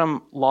 Though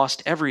Adam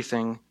lost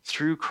everything,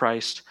 through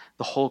Christ,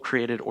 the whole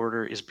created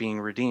order is being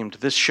redeemed.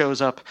 This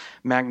shows up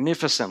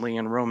magnificently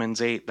in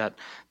Romans 8, that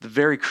the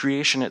very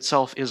creation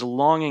itself is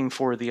longing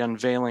for the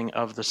unveiling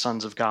of the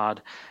sons of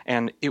God,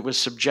 and it was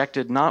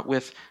subjected not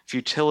with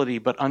futility,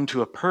 but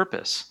unto a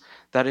purpose.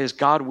 That is,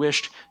 God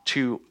wished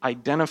to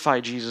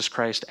identify Jesus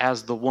Christ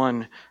as the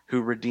one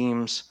who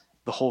redeems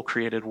the whole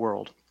created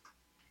world.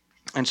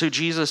 And so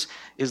Jesus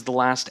is the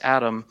last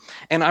Adam.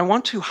 And I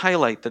want to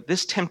highlight that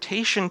this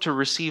temptation to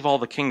receive all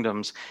the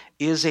kingdoms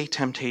is a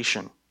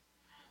temptation.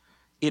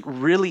 It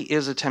really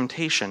is a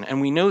temptation.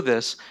 And we know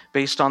this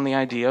based on the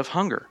idea of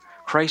hunger.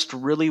 Christ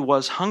really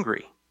was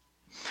hungry.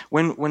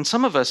 When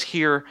some of us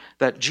hear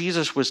that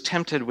Jesus was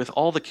tempted with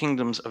all the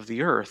kingdoms of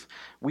the earth,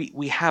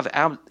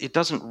 it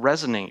doesn't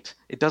resonate.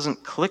 It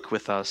doesn't click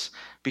with us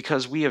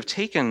because we have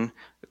taken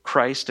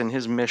Christ and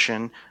his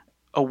mission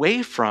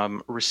away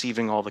from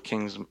receiving all the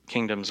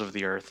kingdoms of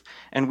the earth,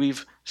 and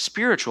we've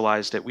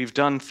spiritualized it. We've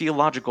done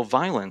theological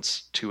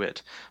violence to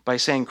it by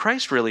saying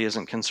Christ really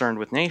isn't concerned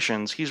with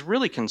nations. He's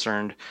really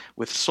concerned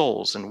with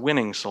souls and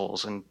winning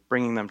souls and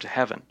bringing them to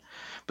heaven.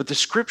 But the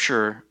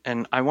scripture,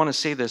 and I want to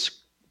say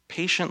this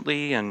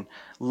patiently and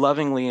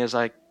lovingly as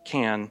I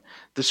can,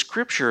 the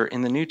scripture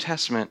in the New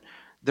Testament,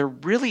 there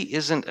really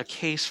isn't a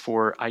case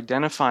for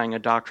identifying a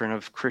doctrine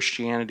of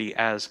Christianity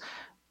as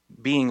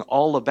being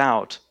all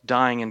about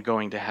dying and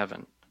going to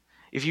heaven.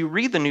 If you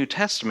read the New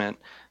Testament,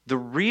 the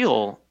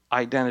real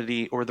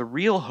identity or the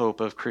real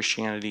hope of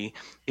Christianity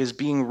is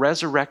being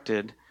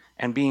resurrected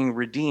and being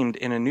redeemed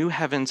in a new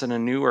heavens and a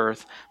new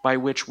earth by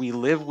which we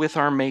live with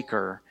our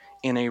Maker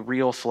in a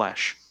real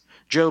flesh.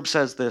 Job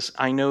says this,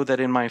 "I know that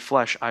in my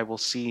flesh I will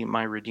see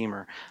my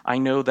Redeemer. I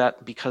know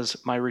that because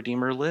my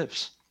Redeemer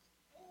lives."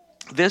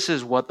 This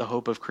is what the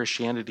hope of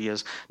Christianity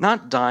is.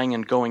 Not dying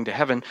and going to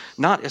heaven,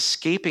 not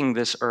escaping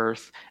this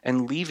earth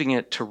and leaving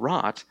it to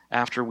rot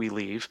after we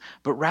leave,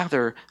 but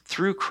rather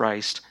through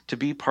Christ to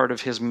be part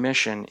of his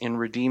mission in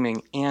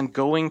redeeming and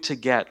going to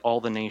get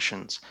all the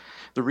nations.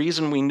 The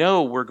reason we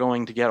know we're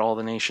going to get all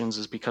the nations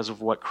is because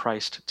of what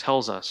Christ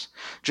tells us.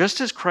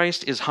 Just as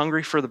Christ is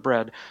hungry for the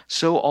bread,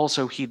 so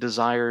also he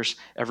desires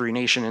every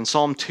nation. In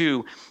Psalm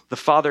 2, the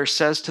Father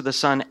says to the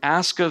Son,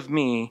 "Ask of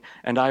me,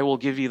 and I will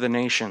give you the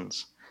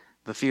nations."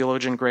 The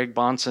theologian Greg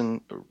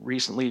Bahnsen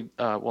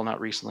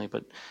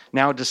but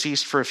now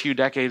deceased for a few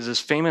decades,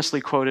 is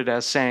famously quoted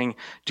as saying,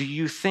 "Do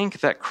you think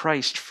that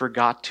Christ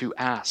forgot to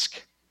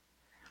ask?"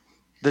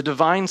 The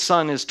divine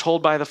Son is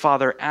told by the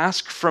Father,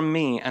 "Ask from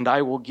me, and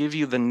I will give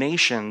you the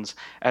nations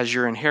as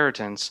your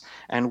inheritance."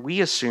 And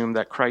we assume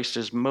that Christ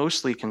is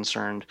mostly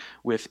concerned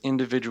with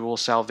individual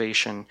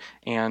salvation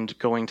and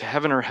going to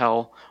heaven or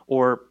hell,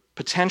 or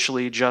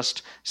potentially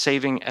just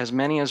saving as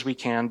many as we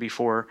can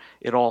before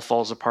it all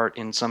falls apart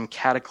in some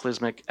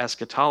cataclysmic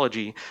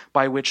eschatology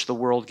by which the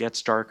world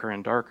gets darker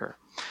and darker.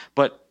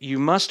 But you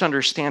must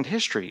understand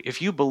history.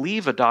 If you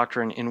believe a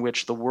doctrine in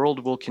which the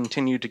world will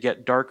continue to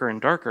get darker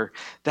and darker,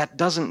 that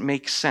doesn't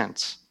make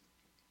sense.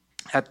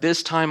 At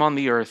this time on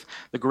the earth,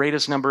 the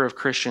greatest number of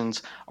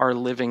Christians are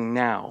living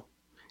now.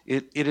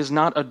 It is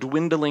not a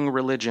dwindling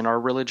religion. Our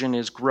religion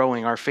is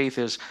growing. Our faith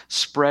is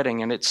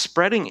spreading, and it's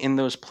spreading in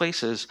those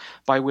places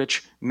by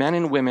which men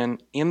and women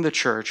in the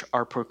church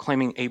are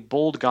proclaiming a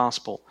bold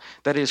gospel.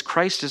 That is,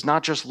 Christ is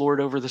not just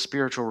Lord over the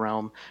spiritual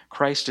realm.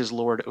 Christ is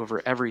Lord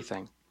over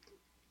everything.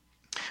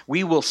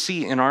 We will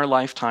see in our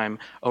lifetime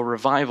a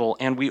revival,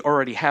 and we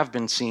already have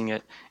been seeing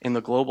it in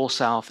the global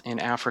south, in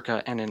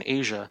Africa, and in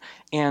Asia.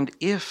 And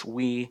if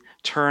we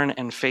turn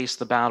and face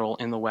the battle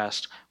in the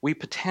West, we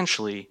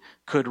potentially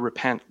could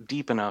repent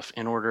deep enough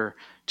in order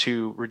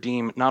to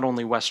redeem not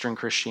only Western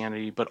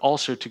Christianity, but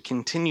also to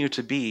continue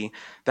to be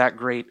that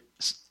great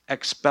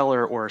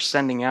expeller or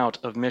sending out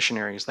of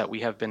missionaries that we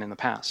have been in the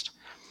past.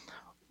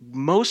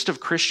 Most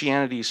of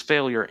Christianity's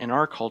failure in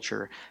our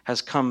culture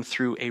has come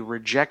through a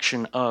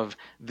rejection of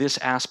this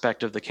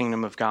aspect of the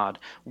kingdom of God.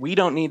 We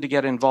don't need to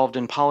get involved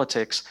in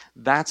politics.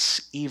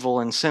 That's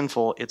evil and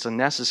sinful. It's a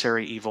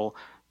necessary evil.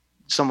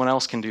 Someone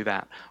else can do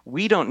that.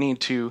 We don't need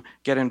to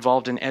get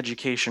involved in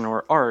education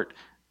or art.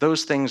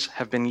 Those things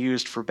have been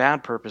used for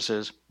bad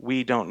purposes.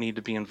 We don't need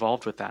to be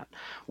involved with that.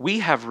 We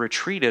have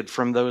retreated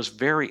from those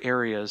very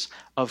areas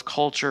of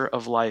culture,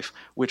 of life,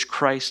 which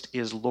Christ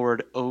is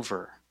Lord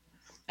over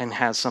and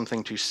has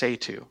something to say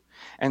to.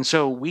 And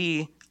so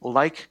we,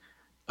 like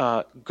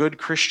good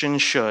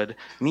Christians should,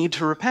 need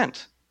to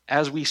repent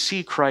as we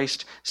see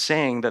Christ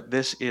saying that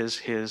this is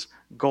his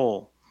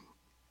goal.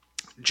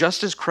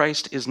 Just as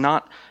Christ is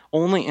not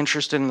only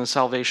interested in the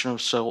salvation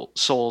of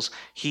souls,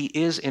 he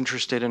is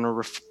interested in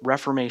a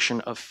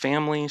reformation of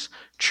families,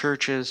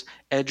 churches,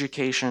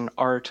 education,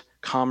 art,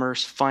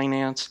 commerce,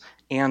 finance,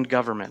 and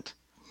government.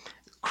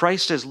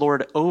 Christ is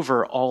Lord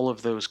over all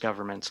of those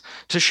governments.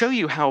 To show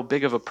you how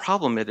big of a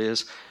problem it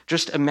is,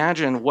 just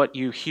imagine what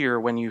you hear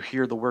when you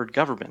hear the word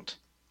government.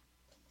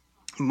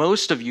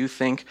 Most of you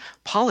think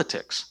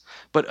politics,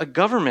 but a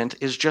government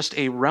is just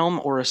a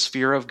realm or a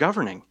sphere of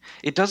governing.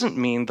 It doesn't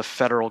mean the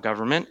federal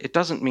government. It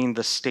doesn't mean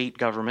the state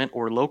government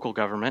or local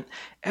government.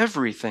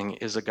 Everything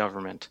is a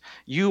government.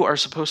 You are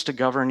supposed to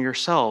govern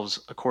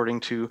yourselves according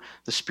to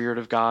the Spirit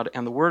of God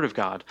and the Word of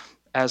God.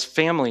 As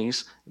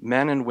families,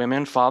 men and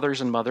women,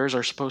 fathers and mothers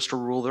are supposed to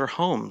rule their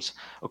homes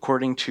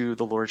according to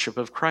the lordship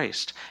of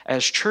Christ.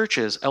 As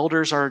churches,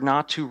 elders are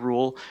not to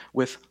rule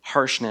with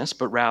harshness,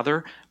 but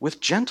rather with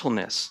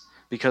gentleness,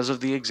 because of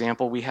the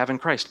example we have in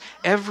Christ.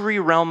 Every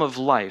realm of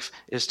life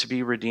is to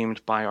be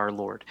redeemed by our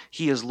Lord.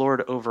 He is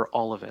Lord over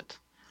all of it.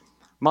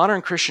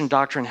 Modern Christian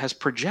doctrine has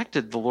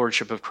projected the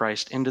lordship of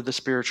Christ into the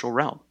spiritual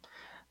realm,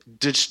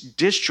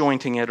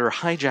 disjointing it or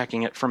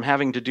hijacking it from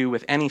having to do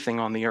with anything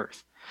on the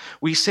earth.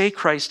 We say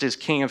Christ is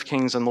King of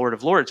Kings and Lord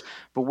of Lords,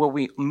 but what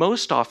we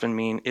most often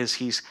mean is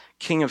he's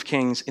King of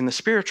Kings in the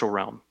spiritual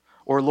realm,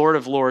 or Lord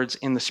of Lords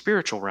in the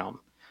spiritual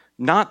realm.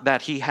 Not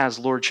that he has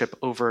lordship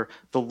over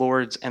the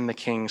lords and the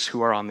kings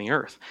who are on the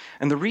earth.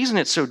 And the reason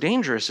it's so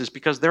dangerous is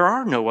because there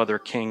are no other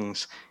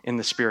kings in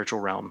the spiritual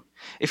realm.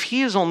 If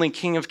he is only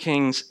King of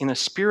Kings in a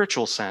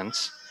spiritual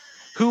sense,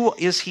 who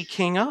is he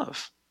king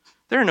of?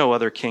 There are no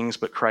other kings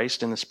but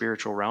Christ in the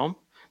spiritual realm.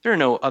 There are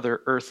no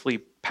other earthly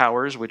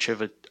powers which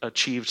have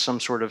achieved some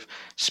sort of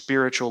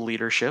spiritual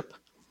leadership.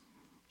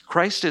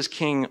 Christ is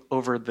king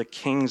over the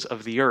kings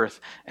of the earth,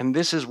 and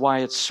this is why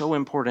it's so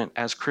important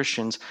as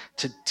Christians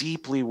to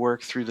deeply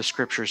work through the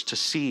scriptures to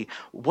see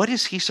what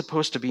is he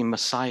supposed to be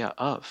Messiah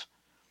of.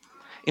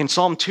 In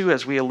Psalm 2,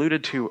 as we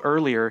alluded to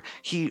earlier,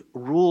 he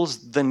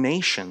rules the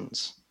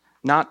nations,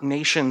 not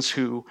nations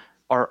who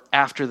are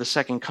after the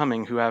second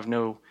coming, who have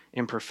no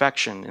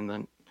imperfection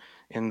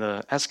in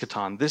the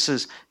eschaton. This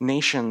is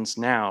nations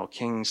now,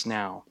 kings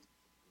now.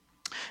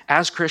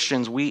 As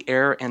Christians, we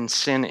err and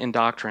sin in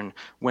doctrine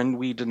when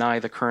we deny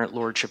the current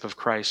lordship of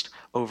Christ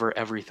over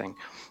everything.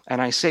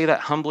 And I say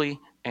that humbly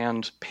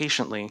and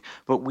patiently,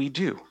 but we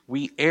do.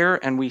 We err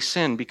and we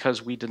sin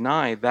because we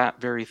deny that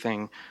very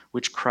thing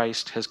which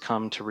Christ has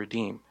come to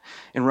redeem.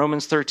 In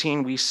Romans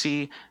 13, we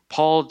see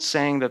Paul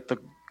saying that the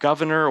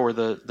governor or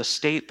the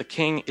state, the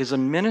king, is a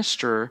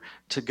minister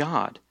to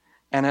God.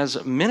 And as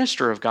a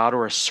minister of God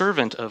or a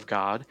servant of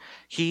God,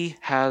 he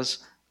has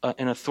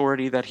an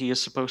authority that he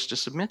is supposed to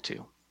submit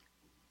to.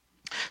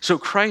 So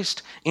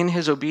Christ, in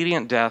his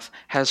obedient death,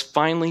 has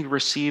finally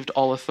received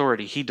all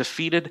authority. He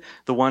defeated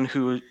the one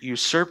who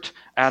usurped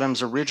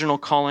Adam's original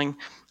calling,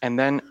 and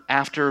then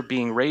after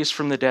being raised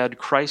from the dead,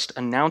 Christ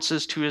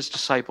announces to his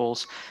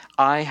disciples,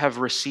 I have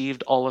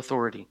received all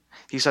authority.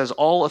 He says,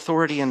 all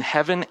authority in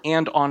heaven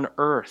and on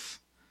earth.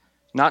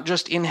 Not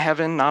just in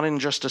heaven, not in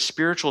just a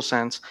spiritual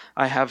sense.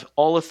 I have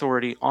all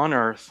authority on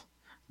earth.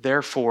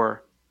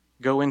 Therefore,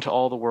 go into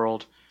all the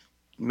world,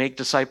 make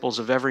disciples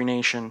of every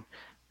nation,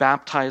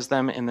 baptize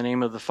them in the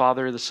name of the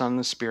Father, the Son, and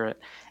the Spirit,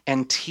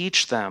 and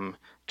teach them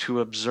to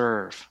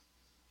observe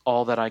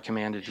all that I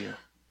commanded you.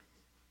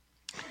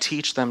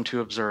 Teach them to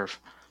observe.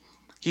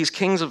 He's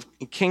King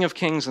of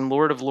Kings and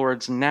Lord of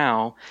Lords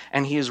now,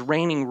 and he is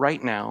reigning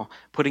right now,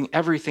 putting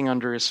everything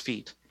under his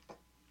feet.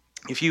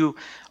 If you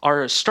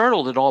are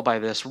startled at all by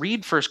this,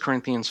 read 1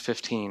 Corinthians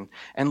 15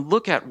 and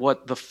look at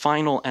what the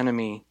final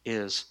enemy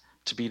is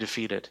to be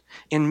defeated.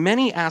 In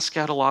many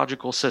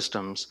eschatological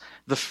systems,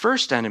 the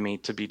first enemy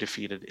to be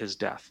defeated is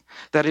death.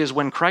 That is,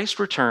 when Christ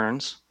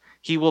returns,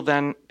 he will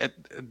then,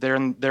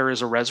 there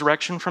is a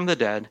resurrection from the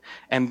dead,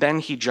 and then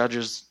he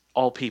judges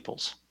all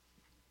peoples.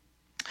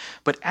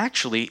 But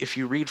actually, if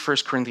you read 1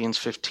 Corinthians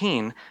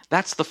 15,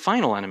 that's the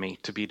final enemy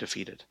to be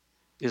defeated,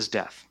 is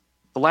death.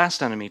 The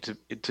last enemy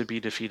to be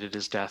defeated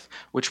is death,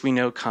 which we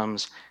know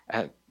comes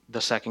at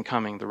the second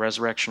coming, the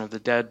resurrection of the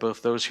dead,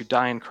 both those who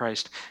die in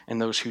Christ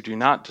and those who do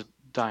not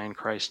die in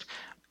Christ.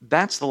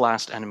 That's the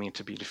last enemy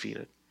to be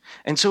defeated.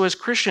 And so as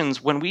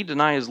Christians, when we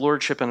deny his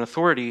lordship and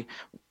authority,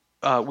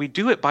 we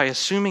do it by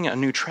assuming a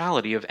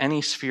neutrality of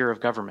any sphere of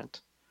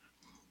government.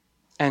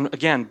 And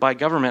again, by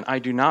government, I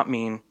do not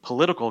mean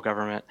political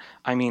government.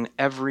 I mean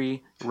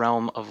every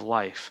realm of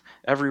life.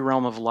 Every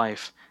realm of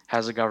life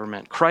has a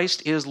government.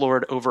 Christ is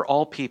Lord over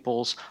all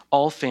peoples,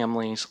 all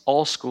families,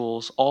 all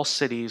schools, all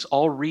cities,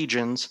 all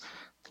regions,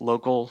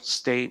 local,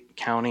 state,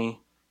 county,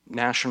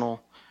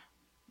 national,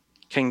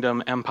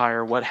 kingdom,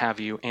 empire, what have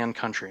you, and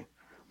country.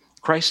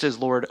 Christ is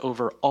Lord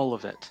over all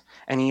of it,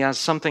 and he has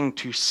something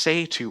to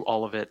say to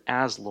all of it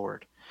as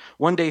Lord.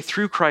 One day,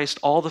 through Christ,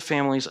 all the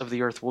families of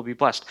the earth will be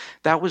blessed.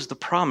 That was the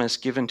promise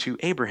given to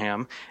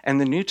Abraham, and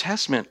the New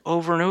Testament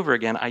over and over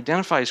again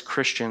identifies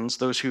Christians,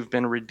 those who've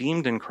been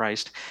redeemed in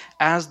Christ,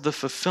 as the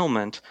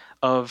fulfillment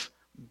of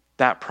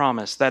that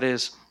promise. That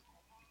is,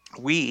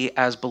 we,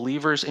 as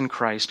believers in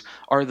Christ,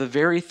 are the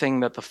very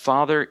thing that the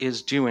Father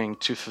is doing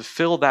to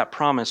fulfill that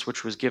promise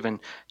which was given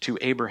to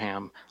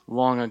Abraham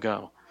long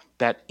ago,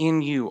 that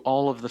in you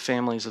all of the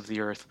families of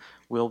the earth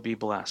will be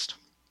blessed.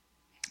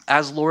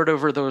 As Lord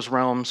over those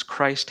realms,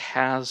 Christ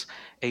has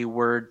a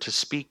word to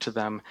speak to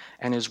them,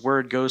 and his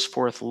word goes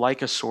forth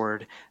like a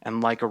sword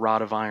and like a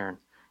rod of iron.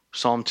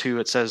 Psalm 2,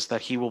 it says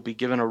that he will be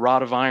given a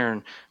rod of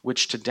iron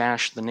which to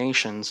dash the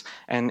nations.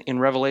 And in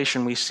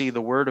Revelation, we see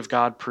the word of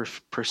God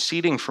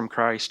proceeding from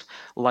Christ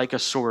like a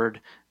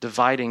sword,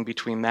 dividing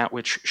between that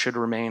which should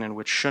remain and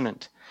which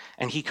shouldn't.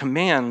 And he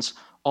commands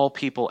all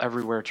people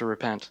everywhere to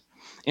repent.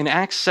 In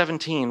Acts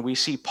 17, we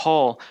see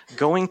Paul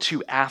going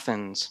to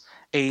Athens,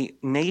 a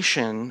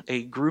nation,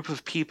 a group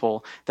of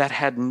people that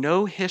had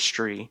no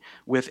history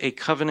with a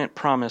covenant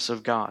promise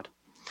of God.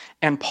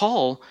 And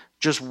Paul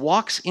just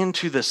walks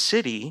into the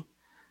city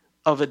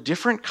of a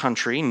different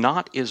country,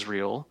 not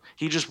Israel.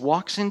 He just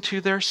walks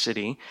into their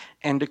city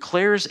and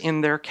declares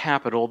in their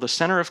capital, the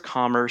center of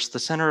commerce, the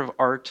center of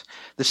art,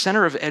 the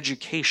center of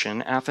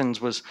education. Athens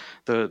was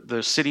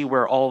the city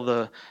where all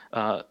the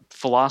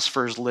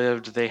philosophers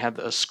lived. They had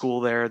a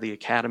school there, the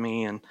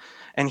academy,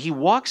 and he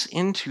walks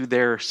into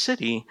their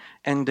city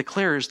and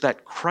declares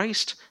that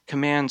Christ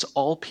commands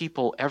all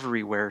people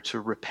everywhere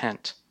to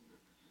repent.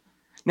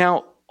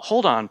 Now,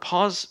 hold on,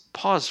 pause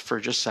for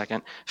just a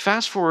second.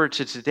 Fast forward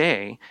to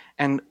today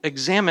and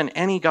examine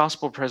any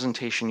gospel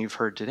presentation you've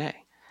heard today.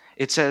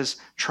 It says,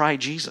 try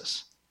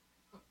Jesus.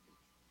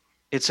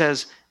 It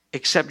says,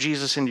 accept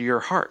Jesus into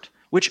your heart,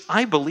 which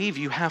I believe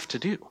you have to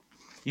do.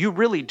 You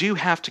really do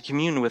have to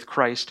commune with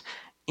Christ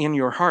in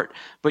your heart.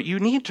 But you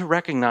need to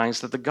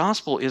recognize that the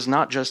gospel is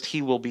not just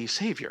he will be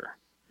Savior.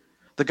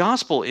 The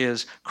gospel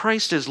is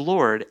Christ is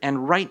Lord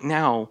and right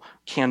now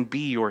can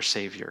be your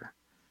Savior.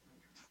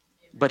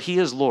 But he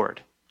is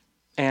Lord,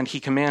 and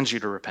he commands you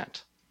to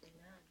repent.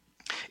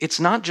 It's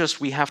not just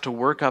we have to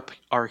work up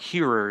our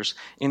hearers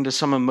into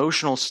some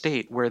emotional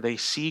state where they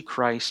see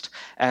Christ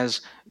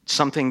as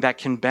something that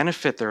can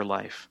benefit their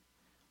life.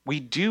 We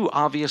do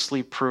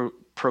obviously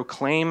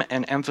proclaim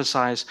and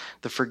emphasize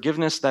the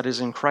forgiveness that is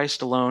in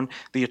Christ alone,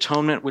 the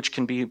atonement which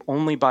can be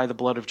only by the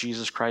blood of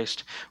Jesus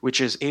Christ, which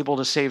is able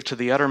to save to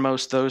the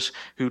uttermost those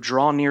who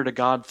draw near to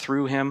God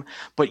through him.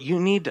 But you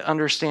need to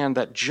understand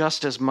that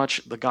just as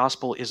much the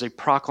gospel is a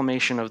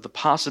proclamation of the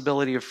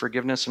possibility of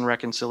forgiveness and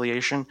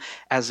reconciliation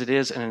as it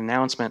is an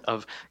announcement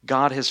of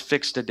God has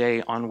fixed a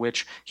day on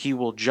which he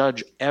will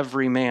judge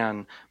every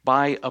man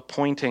by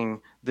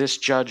appointing this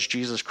judge,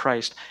 Jesus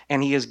Christ,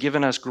 and he has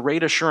given us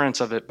great assurance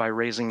of it by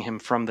raising him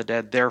from the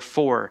dead.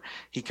 Therefore,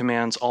 he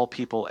commands all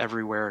people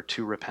everywhere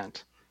to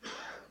repent.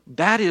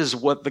 That is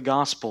what the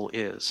gospel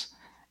is,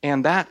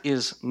 and that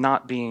is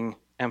not being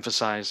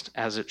emphasized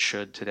as it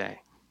should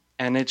today.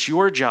 And it's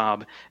your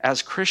job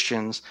as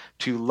Christians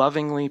to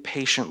lovingly,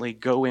 patiently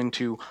go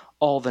into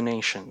all the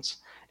nations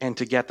and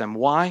to get them.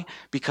 Why?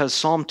 Because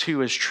Psalm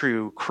 2 is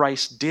true.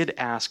 Christ did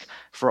ask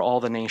for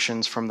all the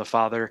nations from the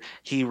Father.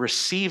 He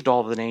received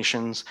all the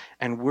nations,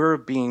 and we're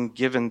being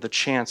given the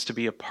chance to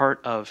be a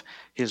part of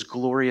his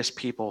glorious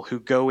people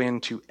who go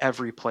into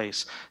every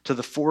place, to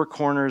the four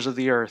corners of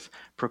the earth,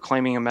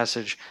 proclaiming a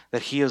message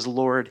that he is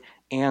Lord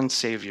and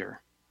Savior,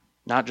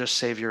 not just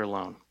Savior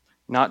alone,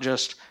 not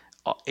just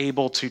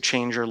able to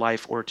change your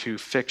life or to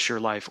fix your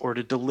life or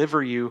to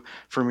deliver you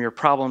from your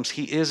problems.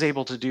 He is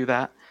able to do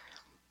that.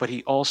 But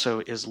he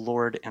also is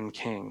Lord and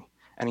King,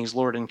 and he's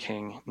Lord and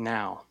King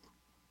now.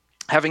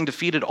 Having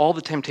defeated all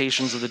the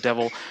temptations of the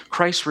devil,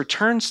 Christ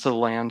returns to the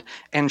land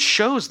and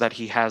shows that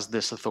he has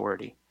this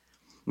authority.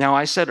 Now,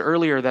 I said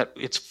earlier that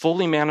it's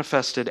fully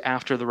manifested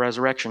after the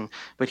resurrection,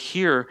 but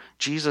here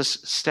Jesus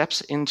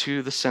steps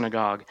into the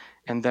synagogue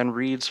and then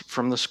reads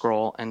from the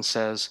scroll and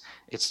says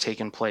it's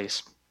taken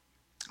place.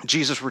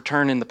 Jesus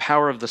returned in the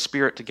power of the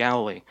Spirit to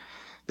Galilee.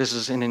 This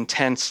is an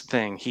intense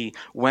thing. He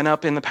went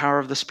up in the power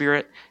of the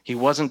Spirit. He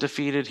wasn't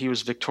defeated. He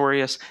was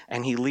victorious,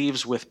 and he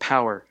leaves with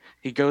power.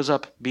 He goes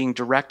up being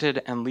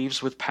directed and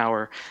leaves with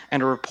power.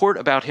 And a report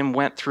about him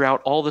went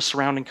throughout all the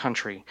surrounding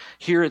country.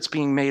 Here it's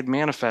being made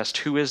manifest.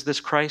 Who is this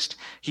Christ?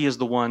 He is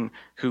the one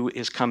who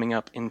is coming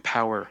up in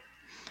power.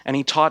 And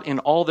he taught in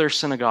all their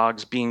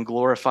synagogues, being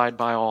glorified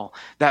by all.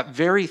 That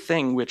very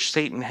thing which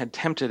Satan had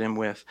tempted him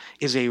with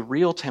is a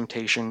real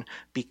temptation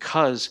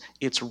because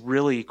it's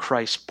really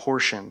Christ's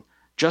portion.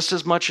 Just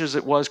as much as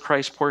it was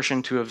Christ's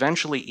portion to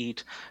eventually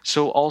eat,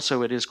 so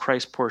also it is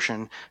Christ's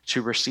portion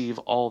to receive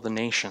all the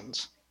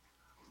nations.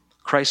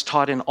 Christ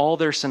taught in all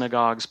their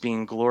synagogues,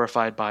 being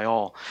glorified by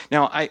all.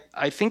 Now,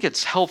 I think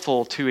it's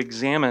helpful to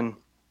examine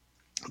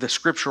the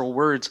scriptural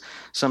words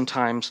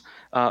sometimes.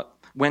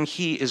 When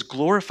he is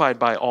glorified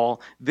by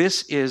all,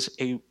 this is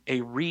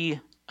a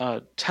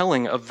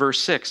retelling of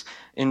verse 6.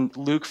 In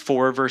Luke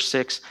 4, verse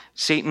 6,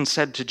 Satan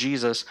said to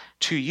Jesus,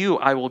 "To you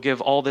I will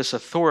give all this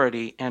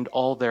authority and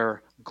all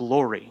their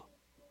glory.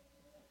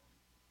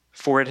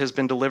 For it has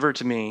been delivered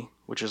to me,"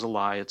 which is a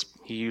lie,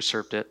 he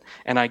usurped it,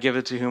 "and I give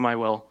it to whom I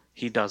will."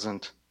 He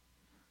doesn't.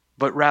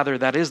 But rather,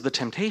 that is the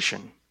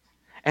temptation.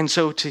 And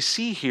so to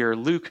see here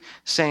Luke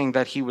saying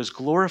that he was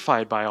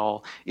glorified by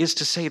all is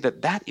to say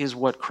that that is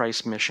what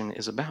Christ's mission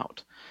is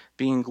about,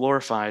 being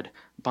glorified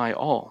by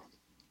all.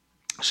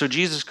 So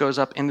Jesus goes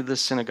up into the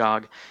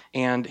synagogue,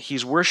 and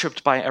he's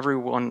worshipped by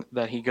everyone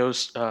that he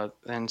goes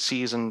and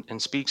sees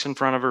and speaks in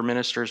front of or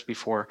ministers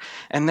before.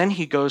 And then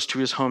he goes to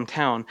his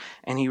hometown,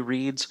 and he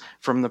reads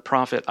from the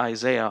prophet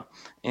Isaiah.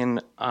 In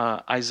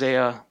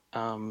Isaiah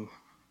I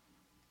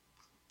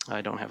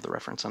don't have the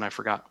reference and I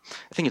forgot.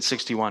 I think it's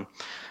 61.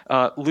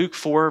 Luke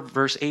 4,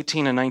 verse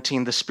 18 and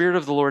 19, the Spirit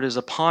of the Lord is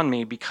upon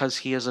me because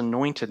he has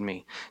anointed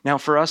me. Now,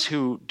 for us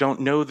who don't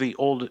know the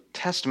Old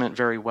Testament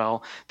very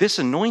well, this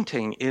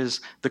anointing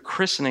is the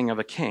christening of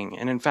a king.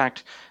 And in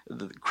fact,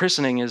 the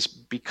christening is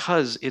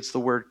because it's the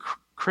word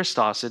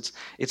Christos.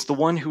 It's the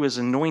one who is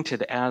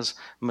anointed as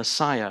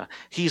Messiah.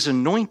 He's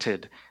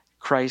anointed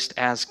Christ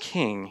as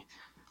king.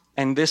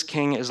 And this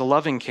king is a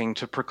loving king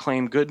to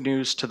proclaim good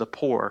news to the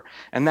poor.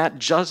 And that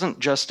doesn't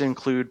just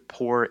include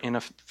poor in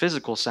a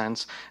physical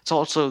sense. It's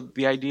also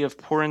the idea of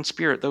poor in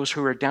spirit, those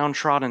who are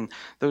downtrodden,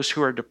 those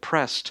who are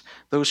depressed,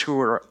 those who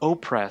are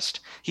oppressed.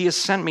 He has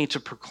sent me to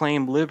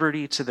proclaim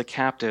liberty to the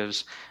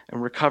captives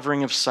and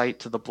recovering of sight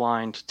to the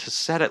blind, to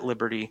set at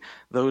liberty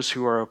those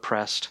who are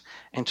oppressed,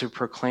 and to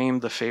proclaim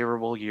the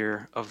favorable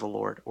year of the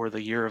Lord, or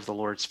the year of the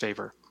Lord's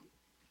favor.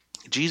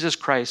 Jesus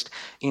Christ,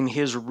 in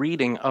his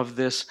reading of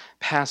this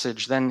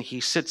passage, then he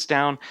sits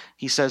down,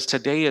 he says,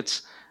 today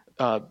it's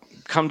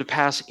come to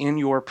pass in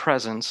your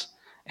presence.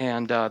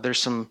 And there's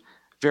some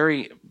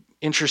very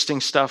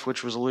interesting stuff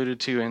which was alluded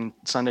to in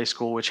Sunday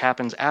school, which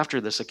happens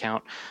after this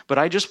account. But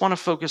I just want to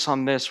focus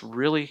on this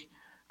really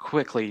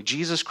quickly.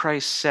 Jesus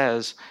Christ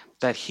says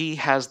that he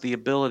has the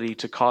ability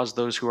to cause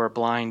those who are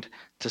blind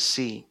to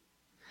see,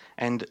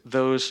 and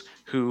those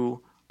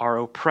who are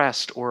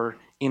oppressed or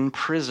in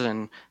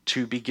prison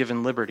to be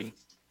given liberty.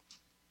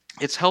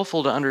 It's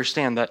helpful to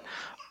understand that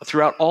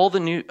throughout all the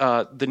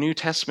New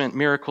Testament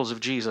miracles of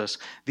Jesus,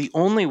 the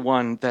only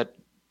one that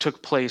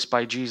took place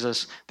by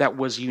Jesus that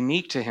was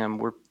unique to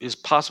him is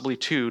possibly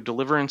two: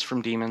 deliverance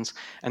from demons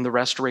and the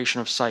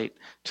restoration of sight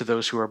to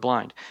those who are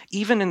blind.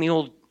 Even in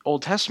the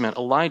Old Testament,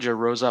 Elijah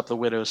rose up the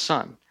widow's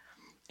son.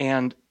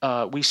 And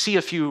we see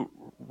a few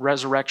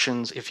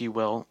resurrections, if you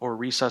will, or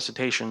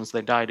resuscitations.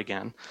 They died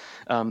again.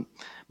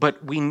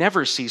 But we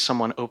never see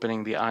someone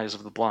opening the eyes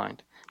of the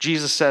blind.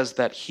 Jesus says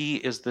that he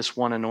is this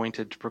one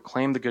anointed to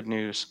proclaim the good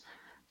news,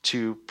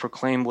 to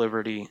proclaim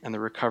liberty and the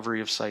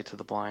recovery of sight to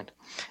the blind.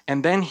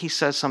 And then he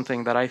says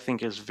something that I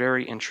think is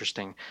very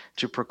interesting: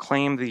 to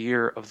proclaim the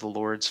year of the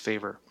Lord's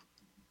favor.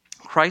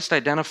 Christ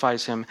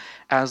identifies him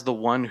as the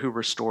one who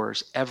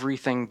restores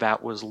everything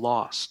that was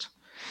lost.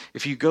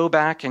 If you go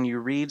back and you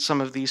read some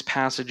of these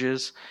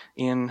passages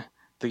in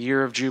the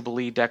year of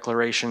Jubilee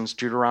declarations,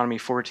 Deuteronomy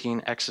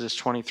 14, Exodus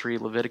 23,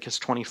 Leviticus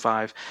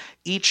 25,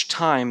 each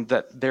time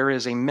that there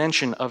is a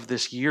mention of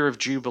this year of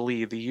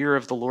Jubilee, the year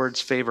of the Lord's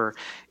favor,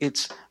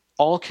 it's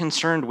all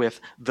concerned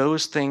with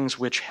those things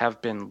which have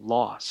been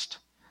lost.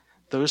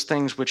 Those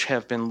things which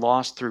have been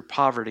lost through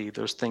poverty,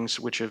 those things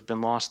which have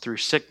been lost through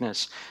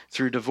sickness,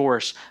 through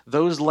divorce,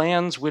 those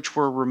lands which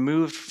were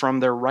removed from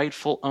their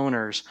rightful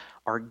owners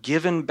are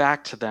given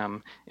back to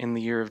them in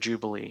the year of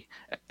Jubilee.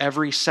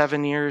 Every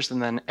 7 years,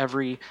 and then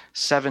every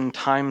 7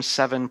 times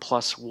 7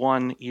 plus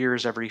 1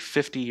 years, every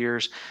 50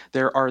 years,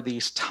 there are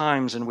these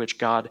times in which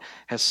God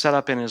has set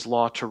up in his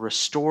law to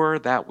restore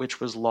that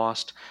which was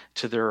lost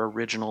to their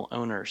original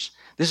owners.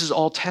 This is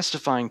all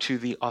testifying to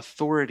the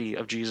authority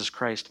of Jesus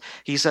Christ.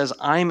 He says,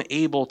 I'm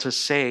able to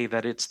say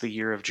that it's the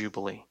year of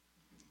Jubilee.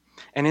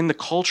 And in the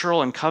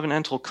cultural and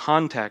covenantal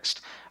context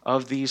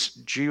of these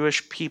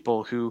Jewish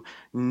people who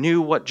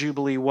knew what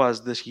Jubilee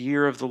was, this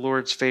year of the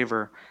Lord's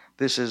favor,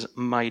 this is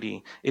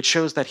mighty. It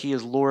shows that he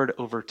is Lord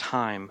over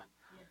time,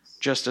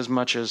 just as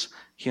much as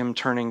him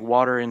turning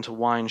water into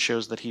wine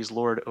shows that he's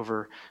Lord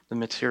over the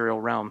material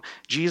realm.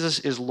 Jesus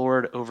is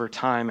Lord over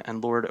time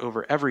and Lord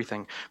over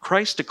everything.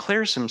 Christ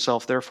declares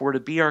himself, therefore, to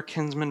be our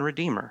kinsman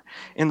redeemer.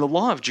 In the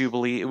law of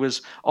Jubilee, it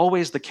was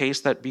always the case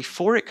that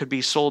before it could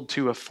be sold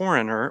to a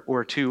foreigner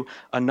or to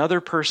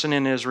another person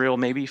in Israel,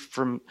 maybe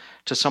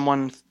to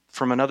someone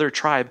from another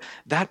tribe,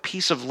 that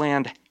piece of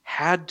land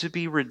had to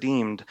be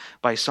redeemed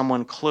by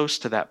someone close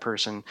to that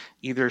person,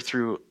 either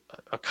through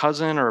a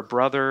cousin or a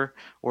brother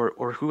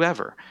or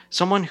whoever,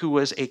 someone who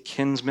was a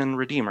kinsman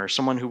redeemer,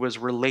 someone who was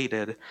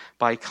related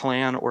by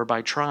clan or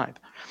by tribe.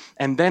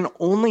 And then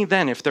only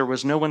then, if there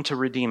was no one to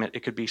redeem it,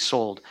 it could be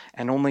sold,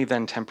 and only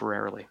then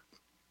temporarily.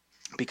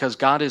 Because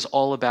God is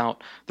all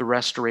about the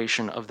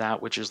restoration of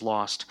that which is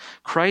lost.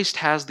 Christ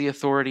has the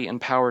authority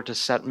and power to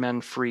set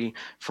men free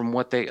from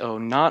what they owe,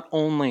 not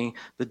only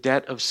the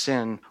debt of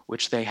sin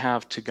which they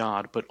have to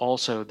God, but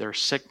also their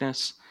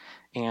sickness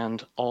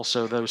and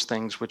also those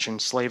things which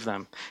enslave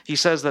them. He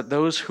says that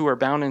those who are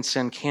bound in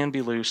sin can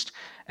be loosed,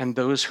 and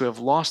those who have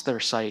lost their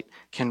sight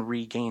can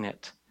regain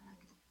it.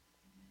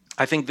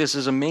 I think this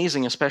is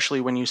amazing, especially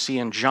when you see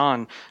in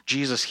John,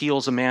 Jesus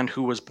heals a man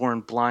who was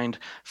born blind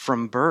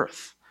from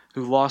birth,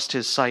 who lost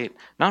his sight,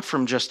 not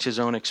from just his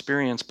own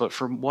experience, but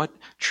from what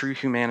true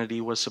humanity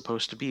was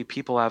supposed to be.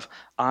 People have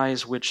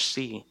eyes which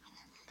see.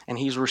 And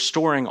he's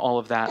restoring all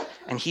of that,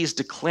 and he's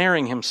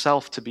declaring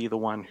himself to be the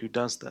one who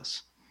does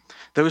this.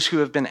 Those who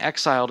have been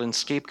exiled and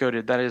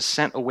scapegoated, that is,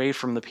 sent away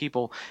from the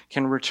people,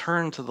 can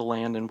return to the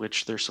land in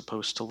which they're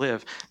supposed to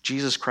live.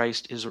 Jesus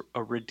Christ is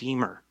a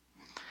redeemer.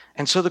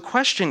 And so the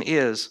question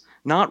is,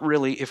 Not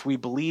really if we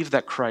believe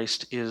that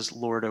Christ is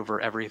Lord over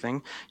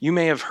everything. You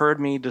may have heard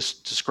me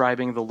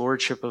describing the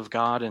lordship of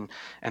God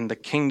and the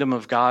kingdom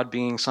of God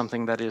being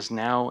something that is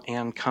now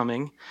and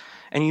coming.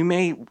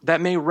 And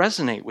that may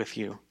resonate with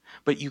you,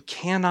 but you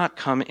cannot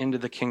come into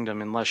the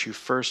kingdom unless you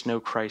first know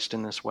Christ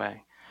in this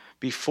way.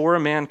 Before a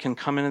man can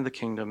come into the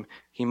kingdom,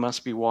 he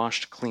must be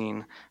washed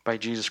clean by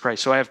Jesus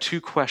Christ. So I have two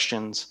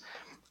questions,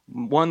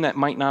 one that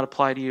might not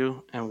apply to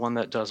you and one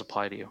that does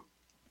apply to you.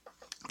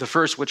 The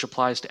first, which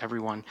applies to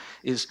everyone,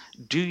 is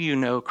do you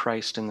know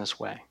Christ in this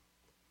way?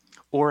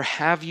 Or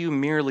have you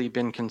merely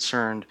been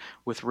concerned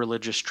with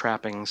religious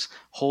trappings,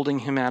 holding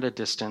him at a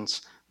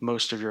distance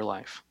most of your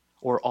life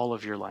or all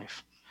of your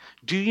life?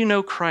 Do you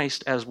know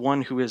Christ as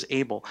one who is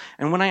able?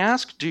 And when I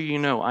ask do you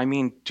know, I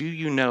mean do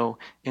you know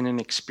in an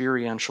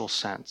experiential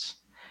sense?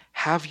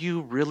 Have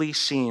you really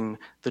seen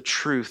the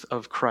truth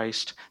of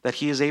Christ, that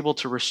he is able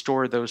to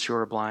restore those who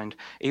are blind,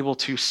 able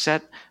to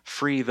set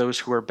free those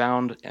who are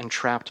bound and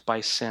trapped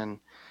by sin?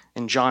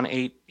 In John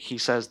 8, he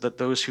says that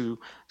those who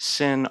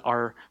sin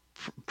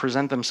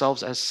present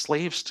themselves as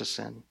slaves to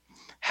sin.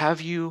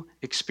 Have you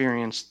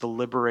experienced the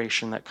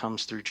liberation that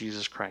comes through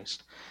Jesus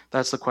Christ?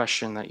 That's the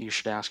question that you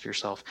should ask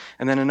yourself.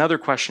 And then another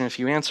question, if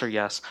you answer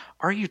yes,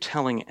 are you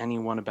telling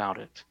anyone about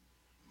it?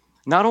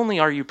 Not only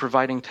are you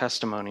providing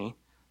testimony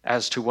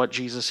as to what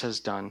Jesus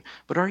has done,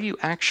 but are you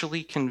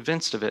actually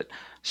convinced of it,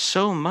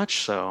 so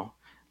much so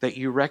that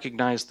you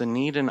recognize the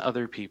need in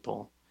other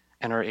people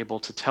and are able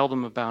to tell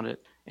them about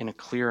it in a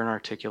clear and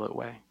articulate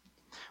way?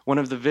 One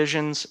of the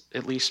visions,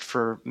 at least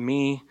for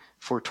me,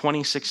 for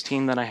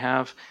 2016 that I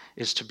have,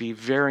 is to be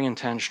very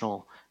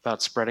intentional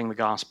about spreading the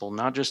gospel,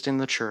 not just in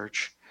the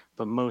church,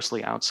 but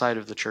mostly outside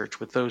of the church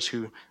with those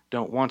who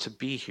don't want to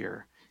be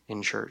here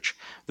in church.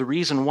 The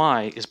reason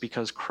why is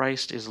because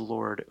Christ is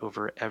Lord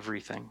over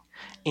everything,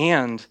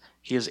 and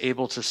he is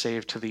able to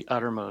save to the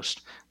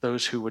uttermost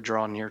those who would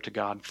draw near to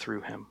God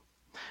through him.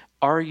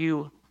 Are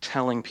you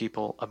telling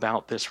people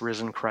about this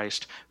risen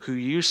Christ who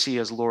you see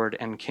as Lord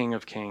and King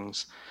of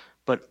Kings?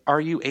 But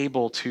are you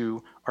able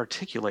to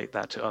articulate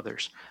that to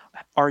others?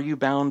 Are you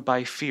bound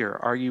by fear?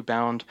 Are you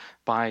bound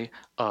by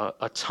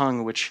a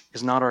tongue which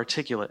is not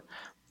articulate?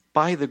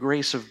 By the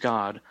grace of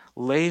God,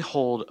 lay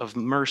hold of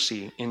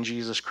mercy in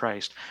Jesus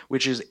Christ,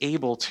 which is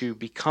able to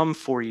become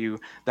for you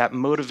that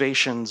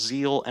motivation,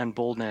 zeal, and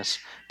boldness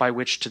by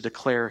which to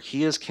declare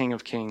he is King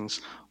of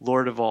Kings,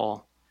 Lord of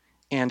all,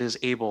 and is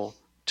able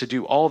to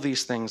do all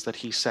these things that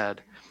he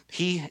said.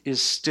 He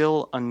is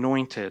still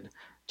anointed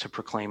to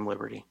proclaim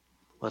liberty.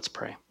 Let's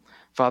pray.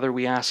 Father,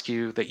 we ask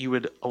you that you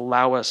would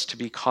allow us to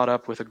be caught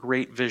up with a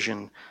great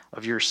vision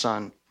of your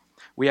Son.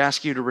 We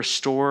ask you to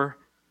restore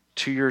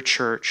to your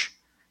church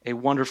a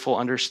wonderful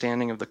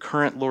understanding of the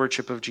current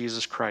lordship of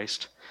Jesus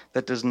Christ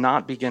that does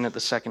not begin at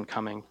the second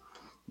coming,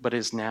 but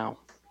is now.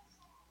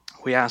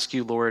 We ask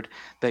you, Lord,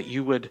 that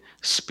you would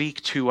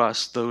speak to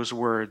us those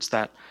words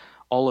that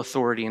all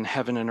authority in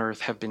heaven and earth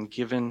have been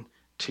given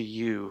to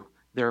you,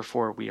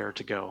 therefore we are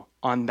to go.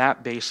 On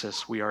that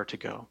basis, we are to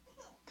go.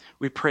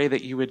 We pray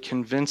that you would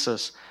convince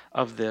us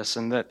of this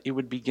and that it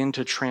would begin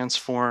to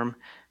transform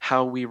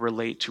how we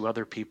relate to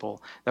other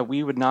people, that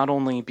we would not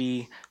only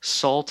be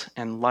salt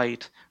and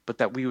light, but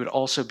that we would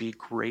also be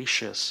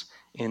gracious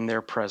in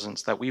their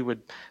presence, that we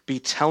would be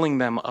telling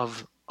them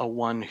of a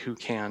one who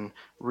can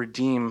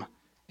redeem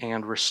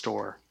and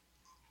restore.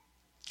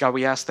 God,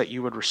 we ask that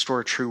you would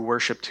restore true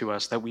worship to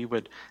us, that we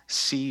would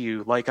see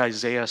you like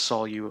Isaiah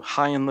saw you,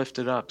 high and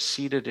lifted up,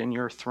 seated in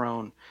your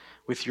throne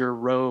with your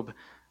robe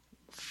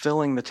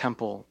filling the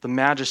temple. The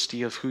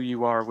majesty of who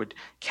you are would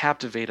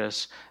captivate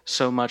us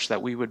so much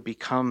that we would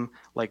become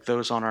like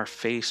those on our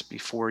face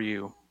before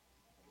you,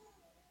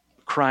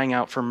 crying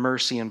out for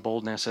mercy and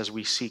boldness as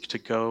we seek to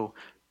go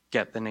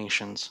get the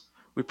nations.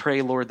 We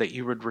pray, Lord, that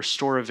you would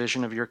restore a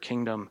vision of your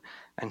kingdom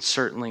and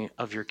certainly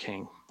of your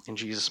King. In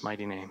Jesus'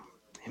 mighty name,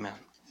 amen.